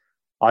really,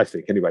 I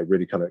think anyway,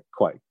 really kind of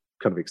quite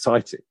kind of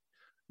exciting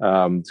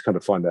to kind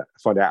of find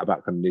out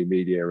about kind of new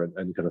media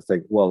and kind of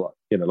think, well,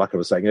 like I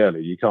was saying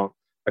earlier,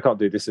 I can't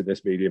do this in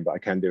this medium, but I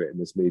can do it in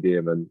this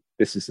medium, and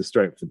this is the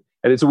strength.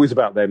 And it's always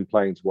about them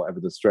playing to whatever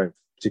the strength,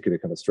 particular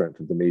kind of strength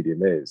of the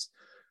medium is.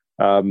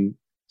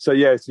 So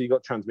you've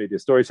got transmedia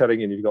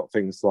storytelling, and you've got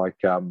things like,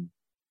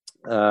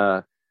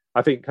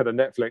 I think kind of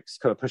Netflix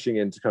kind of pushing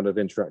into kind of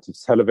interactive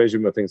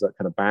television with things like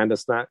kind of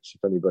Bandersnatch,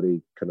 if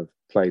anybody kind of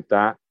played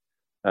that,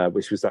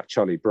 which was that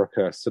Charlie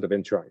Brooker sort of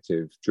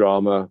interactive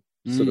drama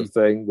sort of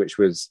thing, which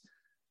was,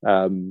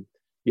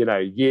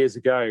 years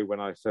ago when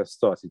I first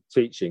started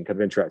teaching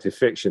kind of interactive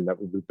fiction, that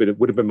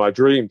would have been my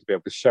dream to be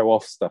able to show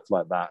off stuff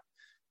like that.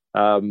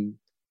 And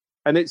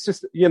it's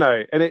just,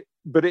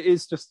 but it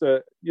is just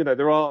there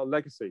are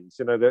legacies,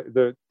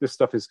 this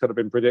stuff has kind of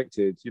been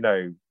predicted,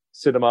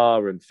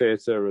 cinema and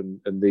theatre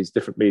and these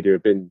different media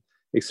have been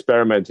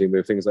experimenting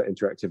with things like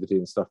interactivity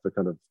and stuff for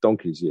kind of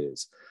donkey's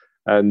years.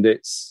 And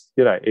it's,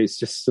 it's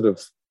just sort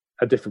of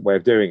a different way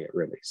of doing it,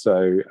 really.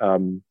 So,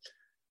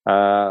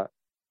 I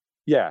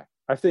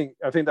think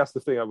that's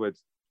the thing I would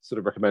sort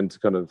of recommend to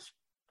kind of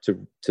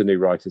to new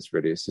writers,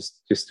 really.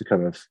 It's just to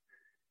kind of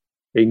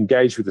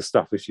engage with the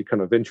stuff if you're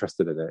kind of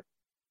interested in it.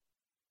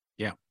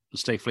 Yeah,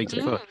 stay fleet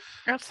of foot.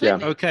 Absolutely.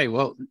 Yeah. Okay,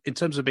 well, in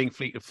terms of being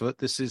fleet of foot,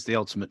 this is the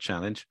ultimate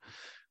challenge.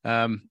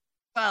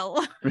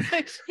 Well,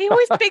 he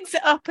always bigs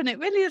it up, and it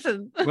really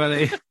isn't. Well,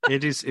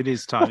 it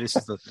is time. This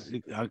is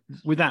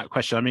without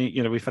question. I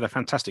mean, we've had a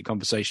fantastic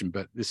conversation,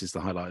 but this is the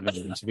highlight of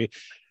the interview,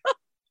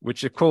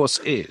 which of course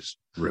is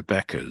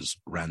Rebecca's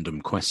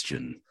random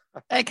question.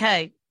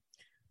 Okay.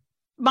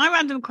 My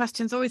random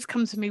questions always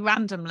come to me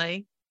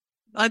randomly.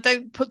 I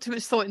don't put too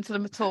much thought into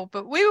them at all.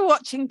 But we were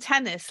watching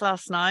tennis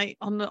last night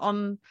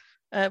on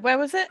where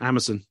was it?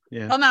 Amazon,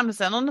 yeah. On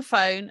Amazon, on the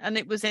phone, and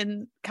it was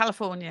in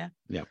California.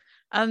 Yeah.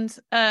 And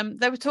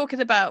they were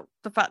talking about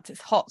the fact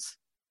it's hot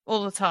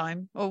all the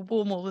time, or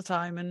warm all the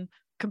time, and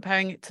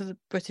comparing it to the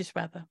British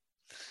weather.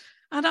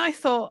 And I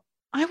thought,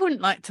 I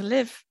wouldn't like to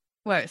live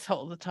where it's hot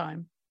all the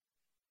time.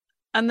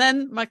 And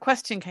then my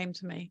question came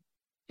to me.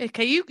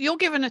 Okay, you're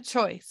given a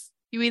choice.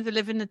 You either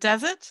live in the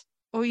desert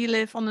or you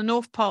live on the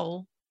North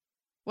Pole,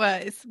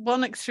 where it's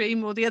one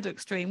extreme or the other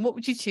extreme. What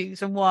would you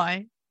choose and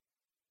why?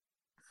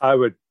 I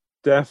would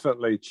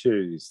definitely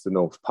choose the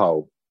North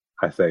Pole,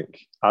 I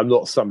think. I'm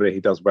not somebody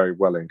who does very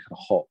well in kind of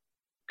hot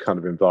kind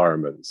of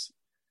environments.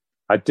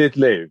 I did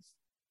live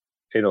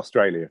in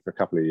Australia for a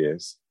couple of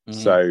years.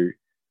 So,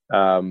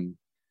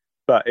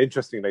 but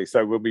interestingly,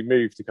 so when we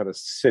moved to kind of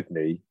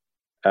Sydney,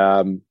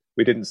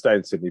 we didn't stay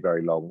in Sydney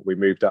very long. We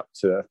moved up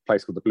to a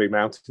place called the Blue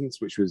Mountains,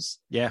 which has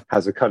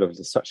a kind of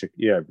such a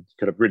kind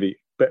of really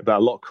but a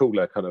lot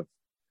cooler kind of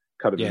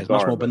it's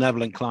much more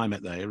benevolent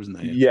climate there, isn't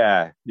there?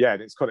 Yeah,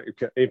 and it's kind of,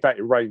 in fact,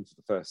 it rained for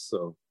the first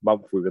sort of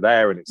month we were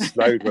there, and it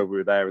snowed when we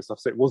were there and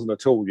stuff. So it wasn't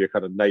at all your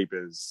kind of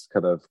neighbours,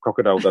 kind of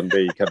Crocodile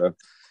Dundee kind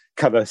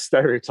of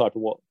stereotype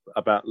of what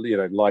about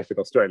life in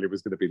Australia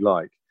was going to be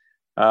like.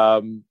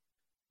 And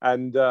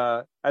then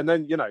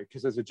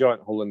because there's a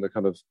giant hole in the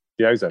kind of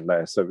the ozone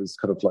layer, so it was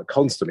kind of like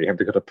constantly having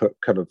to kind of put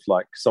kind of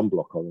like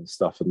sunblock on and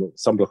stuff, and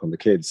sunblock on the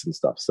kids and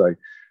stuff.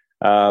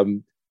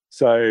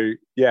 So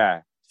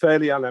yeah,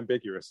 fairly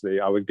unambiguously,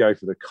 I would go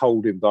for the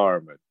cold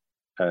environment.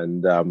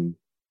 And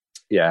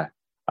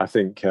I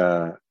think you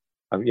can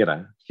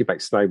make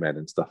snowmen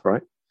and stuff,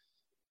 right?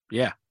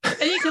 Yeah.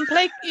 And you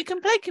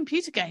can play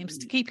computer games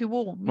to keep you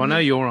warm. Well, I know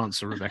your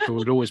answer, Rebecca,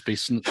 would always be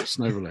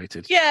snow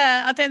related.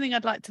 Yeah, I don't think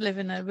I'd like to live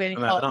in a really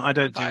hot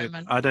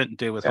environment. I don't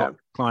deal with hot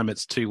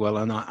climates too well,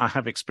 and I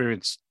have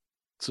experienced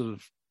sort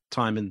of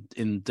time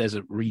in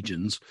desert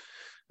regions,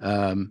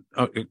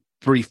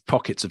 brief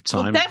pockets of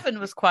time. Well, Devon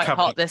was quite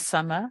hot this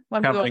summer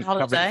when we were on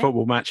holiday. Covering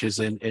football matches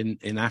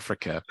in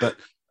Africa, but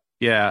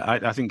yeah,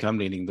 I think I'm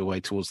leaning the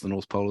way towards the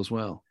North Pole as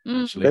well.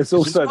 Actually, there's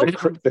also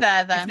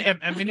there then.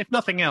 I mean, if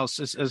nothing else,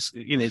 as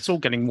it's all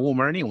getting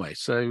warmer anyway,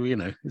 so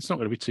it's not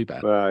going to be too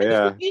bad.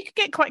 You could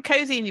get quite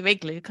cozy in your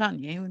igloo, can't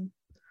you?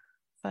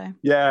 So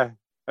yeah,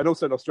 and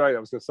also in Australia,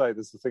 I was going to say,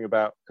 there's the thing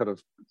about kind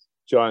of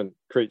giant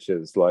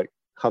creatures like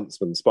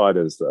huntsman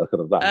spiders that are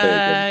kind of that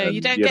big. And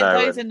you don't get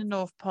those in the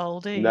North Pole,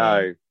 do you?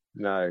 No.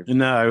 Polar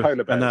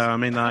bears. No, I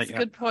mean that's a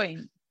good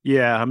point.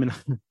 Yeah, I mean,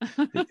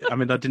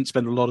 I didn't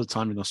spend a lot of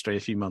time in Australia,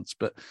 a few months,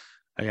 but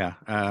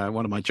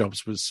one of my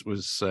jobs was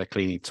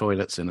cleaning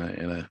toilets in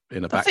a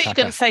backpacker. I think you're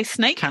going to say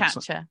snake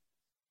catcher.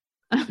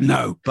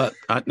 No, but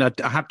I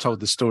have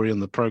told the story on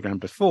the program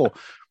before.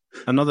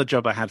 Another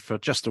job I had for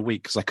just a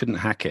week because I couldn't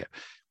hack it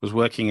was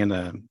working in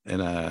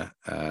a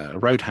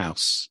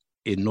roadhouse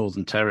in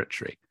Northern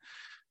Territory,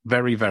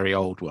 very very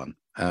old one.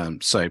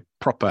 So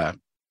proper,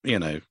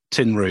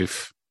 tin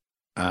roof,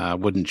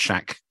 wooden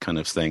shack kind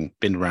of thing,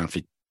 been around for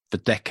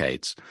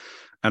decades.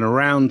 And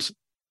around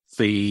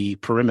the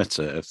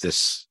perimeter of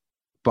this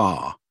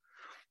bar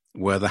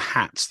were the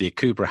hats, the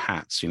Akubra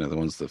hats, the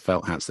ones, the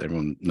felt hats that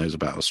everyone knows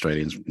about,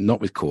 Australians, not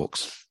with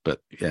corks,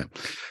 but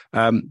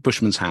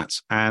bushman's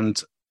hats.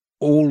 And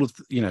all of,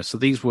 so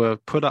these were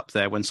put up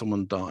there when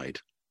someone died.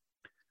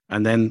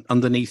 And then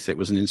underneath it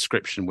was an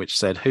inscription which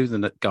said who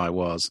the guy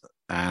was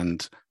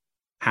and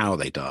how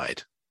they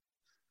died.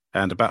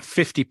 And about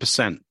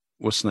 50%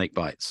 were snake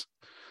bites.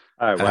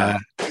 Oh, wow.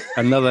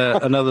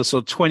 Another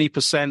sort of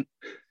 20%,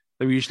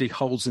 there were usually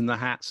holes in the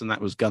hats, and that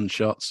was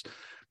gunshots.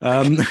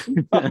 But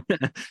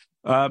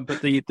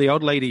the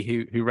old lady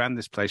who ran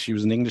this place, she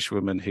was an English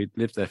woman who'd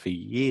lived there for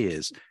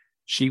years.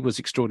 She was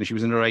extraordinary. She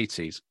was in her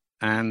 80s.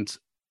 And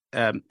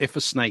if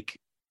a snake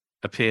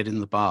appeared in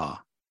the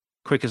bar,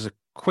 quick as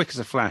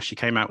a flash, she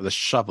came out with a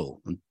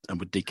shovel and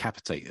would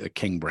decapitate a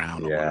king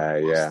brown.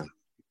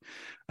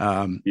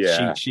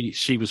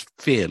 She was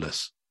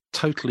fearless.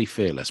 Totally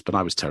fearless, but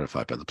I was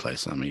terrified by the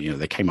place. I mean,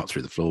 they came up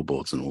through the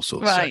floorboards and all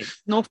sorts. Right, so,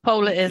 North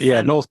Pole it is. Yeah,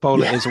 then. North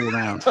Pole it is all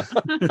round.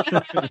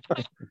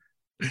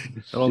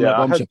 Colin,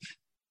 I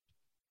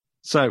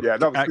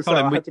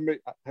had to move.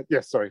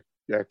 Sorry.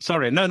 Yeah.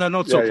 Sorry, no,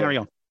 not at all. Carry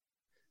on.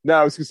 No,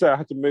 I was going to say I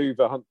had to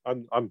move. I'm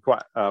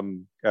quite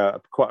an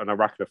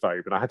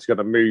arachnophobe, and I had to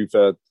kind of move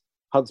a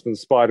huntsman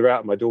spider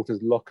out of my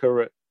daughter's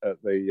locker at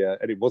the,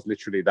 and it was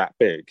literally that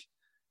big.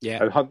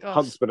 Yeah, and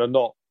huntsmen are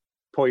not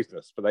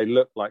poisonous, but they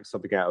look like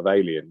something out of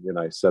Alien,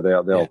 so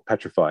they're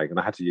petrifying, and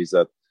I had to use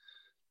a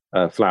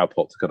flower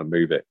pot to kind of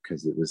move it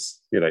because it was,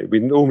 we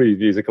normally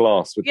use a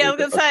glass. I was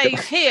going to say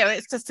here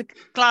it's just a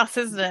glass,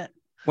 isn't it?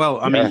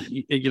 Well, I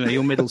mean,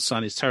 your middle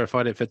son is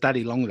terrified if a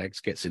daddy longlegs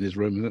gets in his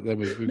room, then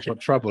we've got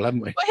trouble,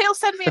 haven't we? Well, he'll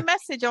send me a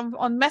message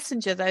on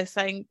Messenger though,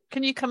 saying,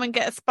 "Can you come and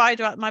get a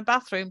spider out of my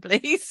bathroom,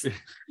 please?"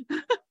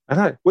 I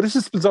know. Well, this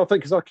is a bizarre thing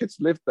because our kids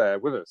lived there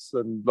with us,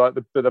 and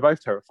they're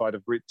both terrified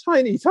of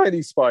tiny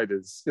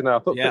spiders. I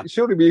thought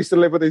surely we used to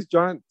live with these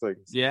giant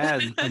things.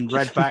 Yeah, and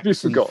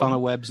redbacks and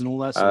funnel webs and all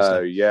that sort of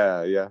stuff.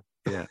 Yeah.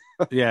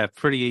 Yeah,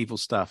 pretty evil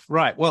stuff.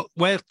 Right. Well,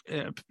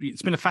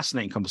 it's been a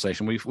fascinating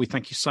conversation. We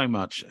thank you so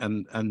much,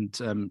 and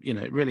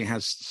it really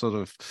has sort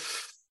of,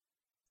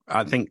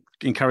 I think,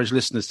 encouraged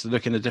listeners to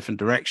look in a different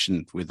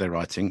direction with their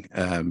writing,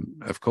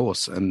 of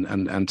course,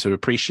 and to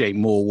appreciate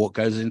more what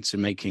goes into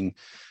making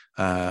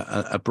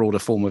a broader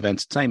form of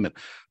entertainment.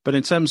 But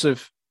in terms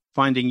of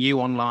finding you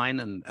online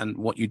and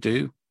what you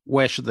do,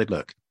 where should they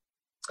look?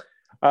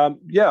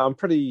 I'm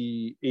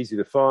pretty easy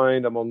to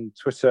find. I'm on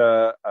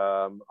Twitter.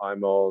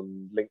 I'm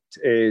on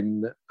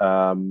LinkedIn.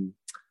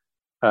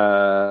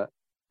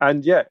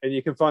 And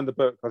you can find the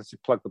book. I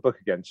should plug the book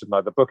again, shouldn't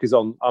I? The book is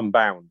on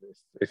Unbound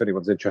if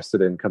anyone's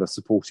interested in kind of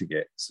supporting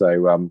it.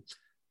 So,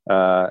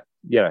 it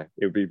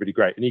would be really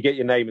great. And you get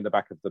your name in the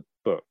back of the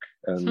book.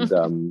 And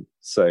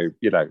it's a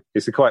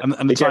quite...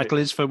 And the title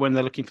is for when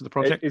they're looking for the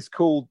project? It's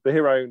called The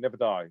Hero Never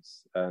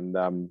Dies. And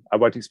I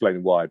won't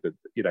explain why, but,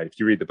 if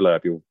you read the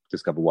blurb, you'll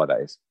discover why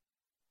that is.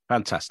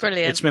 Fantastic.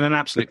 Brilliant. It's been an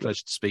absolute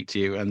pleasure to speak to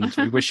you. And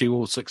we wish you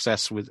all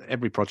success with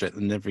every project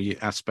and every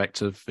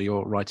aspect of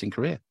your writing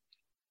career.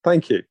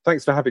 Thank you.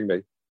 Thanks for having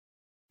me.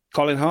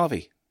 Colin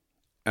Harvey.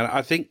 And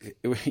I think,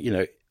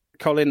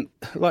 Colin,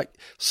 like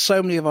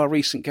so many of our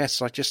recent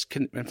guests, I just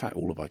couldn't, in fact,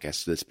 all of our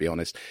guests, let's be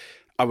honest,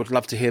 I would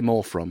love to hear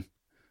more from.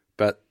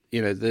 But,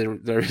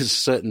 there is a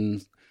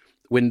certain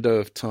window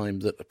of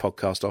time that a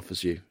podcast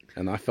offers you.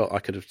 And I felt I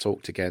could have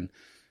talked again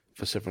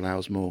for several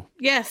hours more.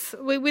 Yes,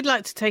 we'd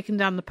like to take him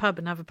down the pub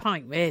and have a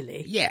pint,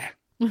 really. Yeah.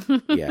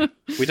 Yeah.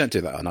 We don't do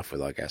that enough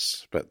with our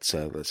guests, but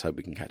let's hope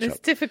we can catch up. It's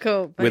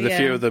difficult. But with a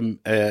few of them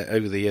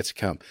over the year to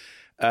come.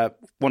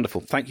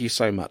 Wonderful. Thank you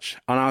so much.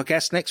 And our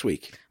guest next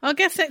week? Our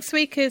guest next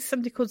week is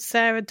somebody called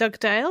Sarah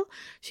Dugdale.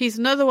 She's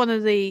another one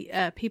of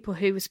the people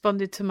who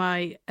responded to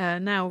my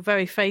now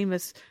very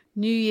famous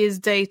New Year's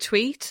Day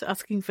tweet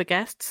asking for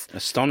guests.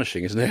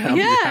 Astonishing, isn't it?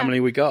 How many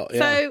we got?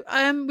 Yeah.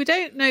 So we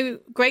don't know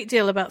a great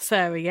deal about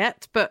Sarah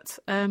yet, but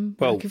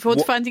looking forward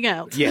to finding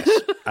out. Yes,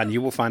 and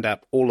you will find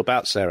out all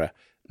about Sarah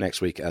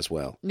next week as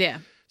well. Yeah.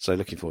 So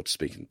looking forward to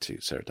speaking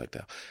to Sarah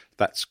Dugdale.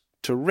 That's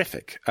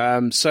terrific.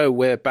 So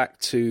we're back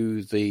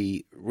to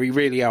we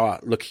really are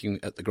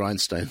looking at the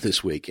grindstone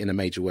this week in a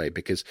major way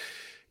because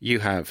you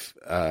have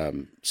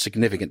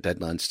significant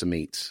deadlines to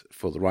meet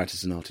for the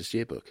Writers and Artists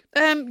Yearbook.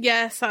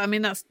 Yes, I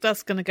mean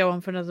that's going to go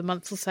on for another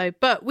month or so.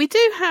 But we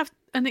do have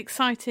two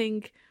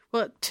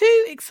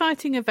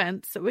exciting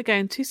events that we're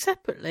going to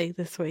separately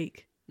this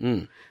week.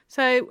 Mm.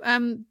 So,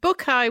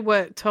 book I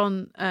worked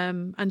on,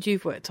 and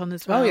you've worked on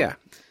as well. Oh yeah,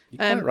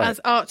 right. As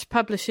Arch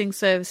Publishing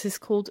Services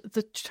called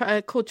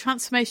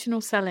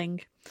Transformational Selling.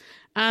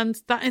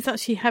 And that is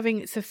actually having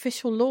its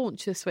official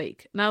launch this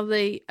week. Now,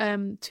 the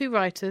two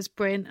writers,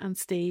 Bryn and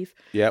Steve.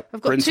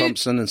 Yep, Bryn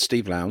Thompson and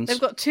Steve Lowndes.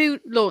 They've got two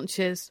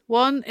launches.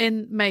 One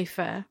in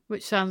Mayfair,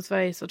 which sounds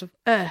very sort of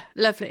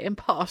lovely and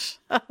posh.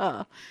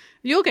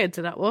 You're going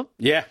to that one.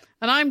 Yeah.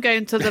 And I'm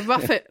going to the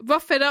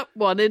rough it up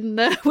one in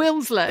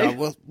Wilmslow. Oh,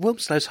 well,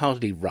 Wilmslow's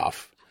hardly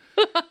rough.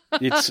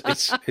 It's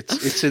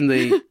right in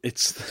the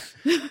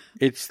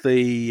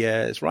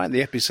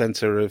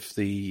epicenter of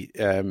the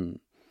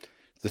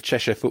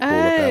Cheshire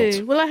footballer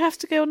belt. Will I have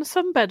to go on a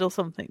sunbed or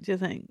something, do you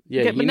think?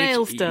 Yeah, get my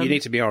nails done. You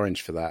need to be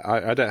orange for that.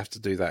 I don't have to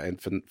do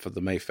that for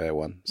the Mayfair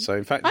one. So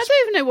in fact, I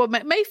don't even know what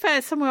Mayfair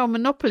is. Somewhere on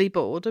Monopoly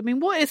board. I mean,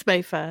 what is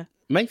Mayfair?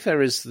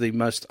 Mayfair is the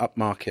most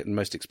upmarket and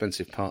most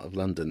expensive part of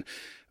London,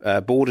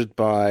 bordered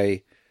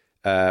by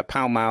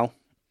Pall Mall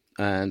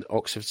and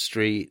Oxford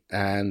Street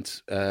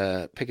and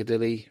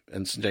Piccadilly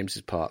and St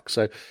James's Park.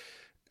 So,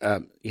 I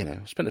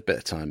spent a bit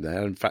of time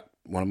there. In fact,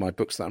 one of my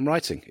books that I'm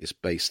writing is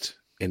based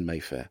in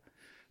Mayfair.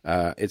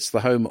 It's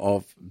the home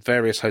of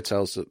various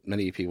hotels that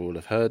many people will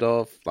have heard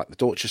of, like the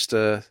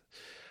Dorchester,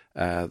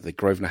 the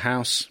Grosvenor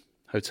House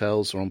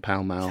hotels are on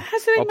Pall Mall. How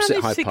do they manage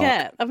to Park.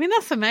 get? I mean,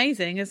 that's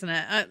amazing, isn't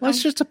it? Well,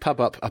 it's just a pub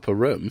up a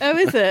room. Oh,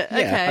 is it?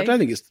 Okay. Yeah, I don't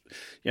think it's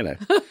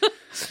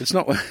it's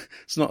not a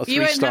 3-star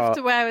you won't have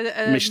to wear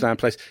Michelin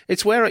place.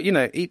 It's where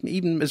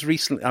even as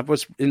recently I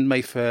was in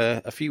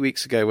Mayfair a few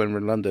weeks ago when we were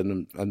in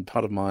London, and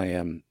part of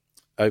my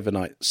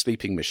overnight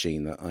sleeping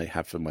machine that I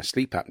have for my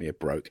sleep apnea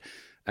broke.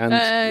 And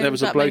there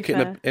was a bloke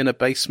in a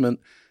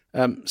basement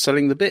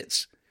selling the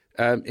bits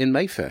in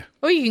Mayfair.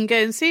 Or you can go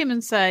and see him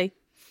and say,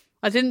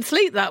 I didn't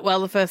sleep that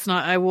well the first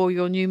night I wore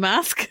your new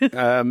mask.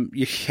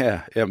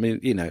 Yeah, I mean,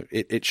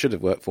 it should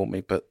have worked for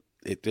me, but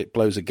it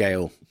blows a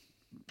gale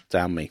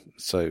down me,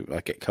 so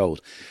I get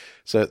cold.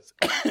 So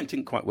it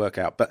didn't quite work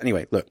out. But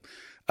anyway, look,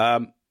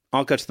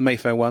 I'll go to the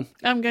Mayfair one.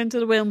 I'm going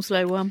to the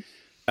Wilmslow one.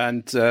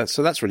 And so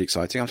that's really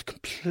exciting. I've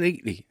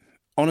completely,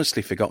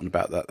 honestly forgotten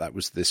about that. That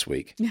was this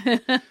week.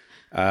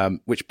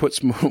 Which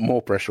puts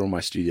more pressure on my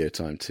studio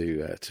time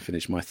to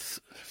finish my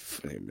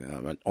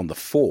on the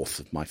fourth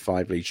of my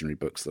 5 legionary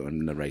books that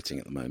I'm narrating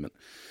at the moment.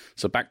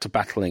 So back to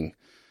battling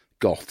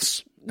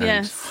Goths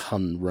and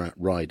Hun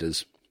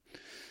riders.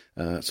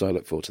 So I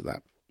look forward to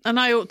that. And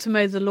I ought to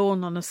mow the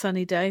lawn on a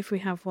sunny day if we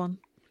have one.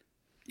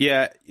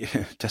 Yeah,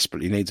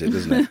 desperately needs it,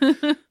 doesn't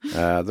it?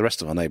 The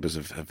rest of our neighbours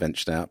have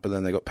ventured out, but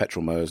then they got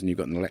petrol mowers and you've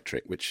got an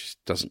electric, which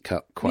doesn't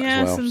cut quite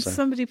as well. Yes, and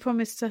somebody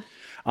promised to...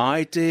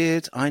 I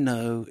did, I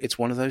know. It's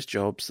one of those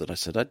jobs that I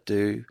said I'd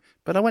do.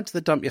 But I went to the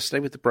dump yesterday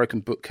with the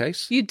broken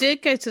bookcase. You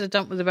did go to the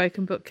dump with the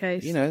broken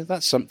bookcase. You know,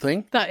 that's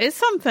something. That is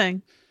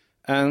something.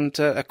 And,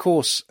 of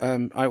course,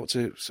 I ought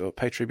to sort of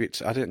pay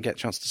tribute. I didn't get a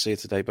chance to see her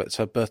today, but it's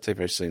her birthday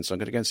very soon, so I'm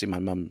going to go and see my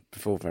mum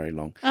before very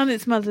long. And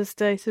it's Mother's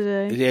Day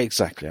today. Yeah,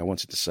 exactly. I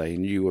wanted to say,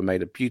 and you were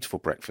made a beautiful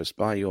breakfast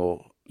by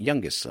your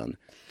youngest son,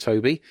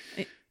 Toby.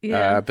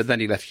 Yeah. But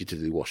then he left you to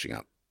do the washing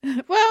up.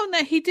 Well,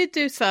 no, he did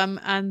do some,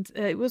 and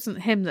it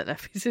wasn't him that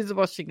left his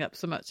washing up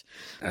so much.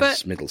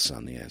 As middle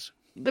son, yes.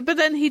 But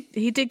then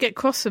he did get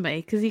cross with me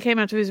because he came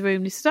out of his room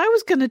and he said, I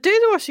was going to do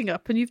the washing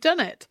up and you've done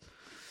it.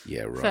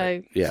 Yeah, right.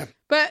 So, yeah.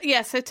 But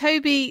yeah, so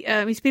Toby,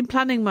 he's been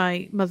planning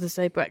my Mother's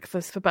Day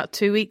breakfast for about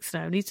 2 weeks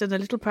now, and he's done a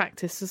little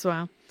practice as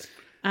well.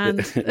 And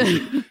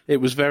it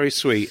was very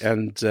sweet,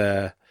 and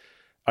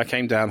I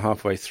came down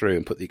halfway through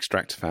and put the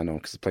extractor fan on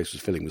because the place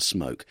was filling with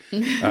smoke.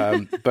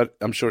 But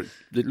I'm sure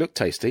it looked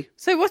tasty.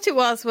 So what it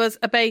was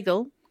a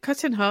bagel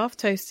cut in half,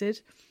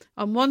 toasted.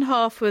 On one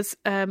half was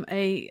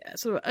a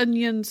sort of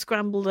onion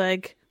scrambled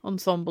egg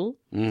ensemble,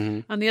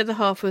 and the other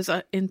half was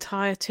an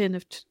entire tin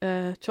of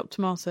chopped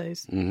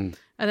tomatoes, and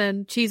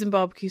then cheese and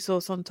barbecue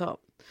sauce on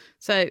top.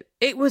 So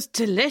it was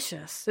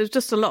delicious. There was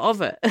just a lot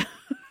of it.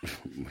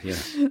 Yeah.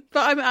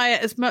 But I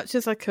ate as much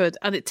as I could,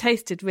 and it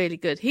tasted really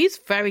good. He's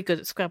very good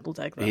at scrambled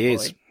egg, that He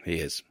boy. He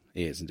is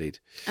indeed.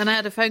 And I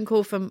had a phone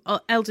call from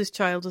our eldest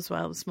child as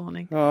well this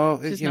morning. Oh,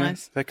 which is you know,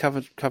 nice. they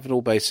covered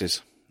all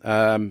bases.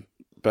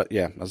 But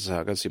yeah, as I say,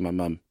 I'll go see my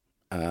mum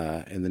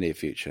in the near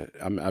future.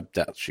 I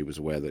doubt she was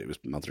aware that it was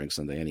Mothering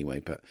Sunday anyway,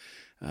 but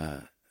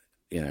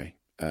you know,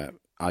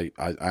 I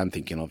am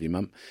thinking of you,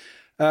 Mum.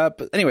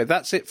 But anyway,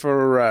 that's it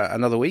for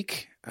another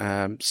week.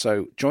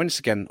 So join us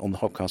again on the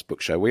Hobcast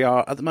Book Show. We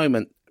are at the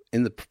moment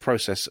in the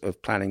process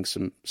of planning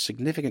some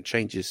significant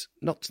changes,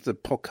 not to the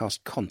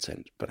podcast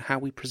content, but how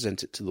we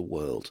present it to the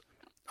world.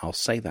 I'll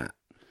say that.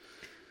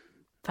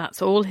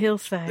 That's all he'll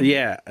say.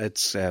 Yeah,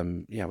 it's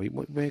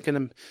we're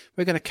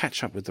gonna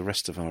catch up with the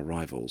rest of our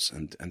rivals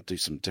and do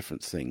some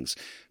different things,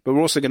 but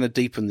we're also going to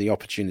deepen the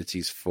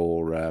opportunities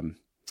for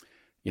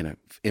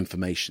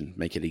information,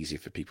 make it easier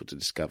for people to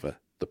discover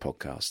the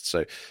podcast.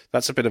 So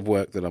that's a bit of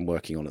work that I'm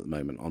working on at the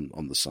moment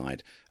on the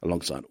side,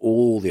 alongside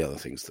all the other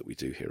things that we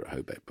do here at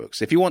Hobeck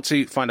Books. If you want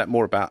to find out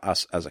more about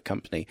us as a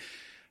company,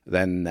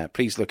 then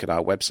please look at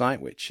our website,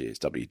 which is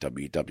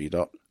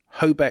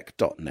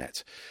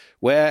www.hobeck.net,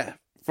 where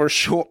for a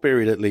short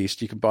period at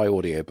least, you can buy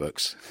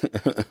audiobooks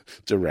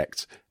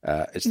direct.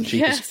 It's the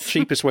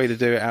cheapest way to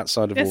do it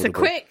outside of Audible. It's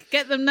quick.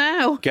 Get them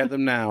now. Get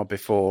them now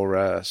before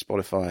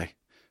Spotify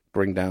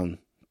bring down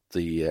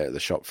the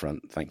shop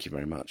front. Thank you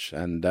very much.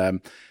 And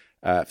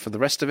for the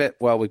rest of it,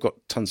 well, we've got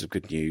tons of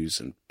good news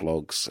and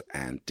blogs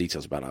and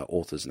details about our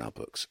authors and our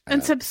books.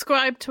 And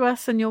subscribe to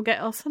us and you'll get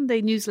our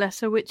Sunday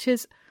newsletter, which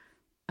is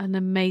an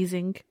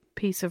amazing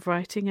piece of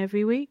writing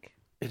every week.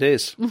 It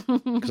is,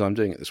 because I'm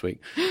doing it this week.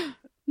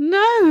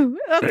 No.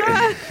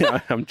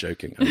 I'm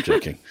joking.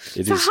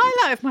 It's a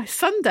highlight of my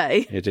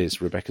Sunday. It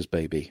is Rebecca's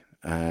baby,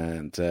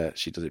 and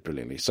she does it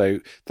brilliantly. So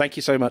thank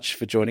you so much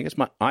for joining us.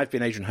 I've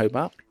been Adrian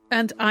Hobart.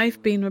 And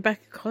I've been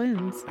Rebecca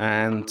Collins.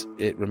 And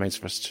it remains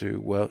for us to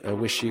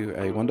wish you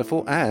a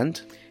wonderful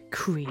and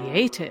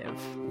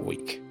creative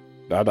week.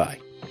 Bye-bye.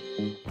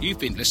 You've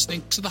been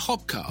listening to the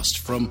Hobcast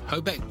from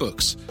Hobeck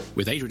Books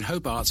with Adrian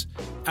Hobart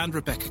and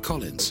Rebecca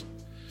Collins.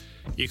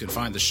 You can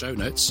find the show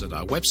notes at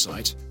our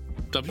website,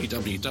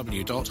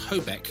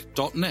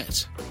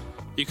 www.hobeck.net.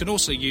 You can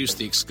also use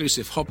the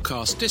exclusive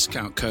Hobcast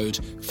discount code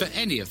for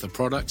any of the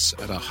products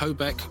at our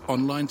Hobeck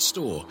online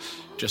store.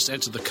 Just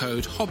enter the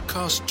code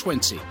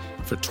HOBCAST20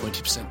 for a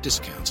 20%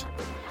 discount.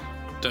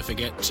 Don't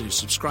forget to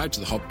subscribe to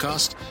the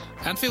Hobcast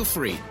and feel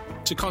free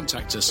to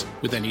contact us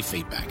with any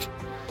feedback.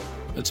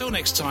 Until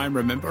next time,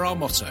 remember our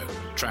motto,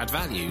 Trad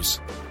Values,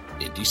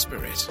 Indie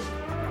Spirit.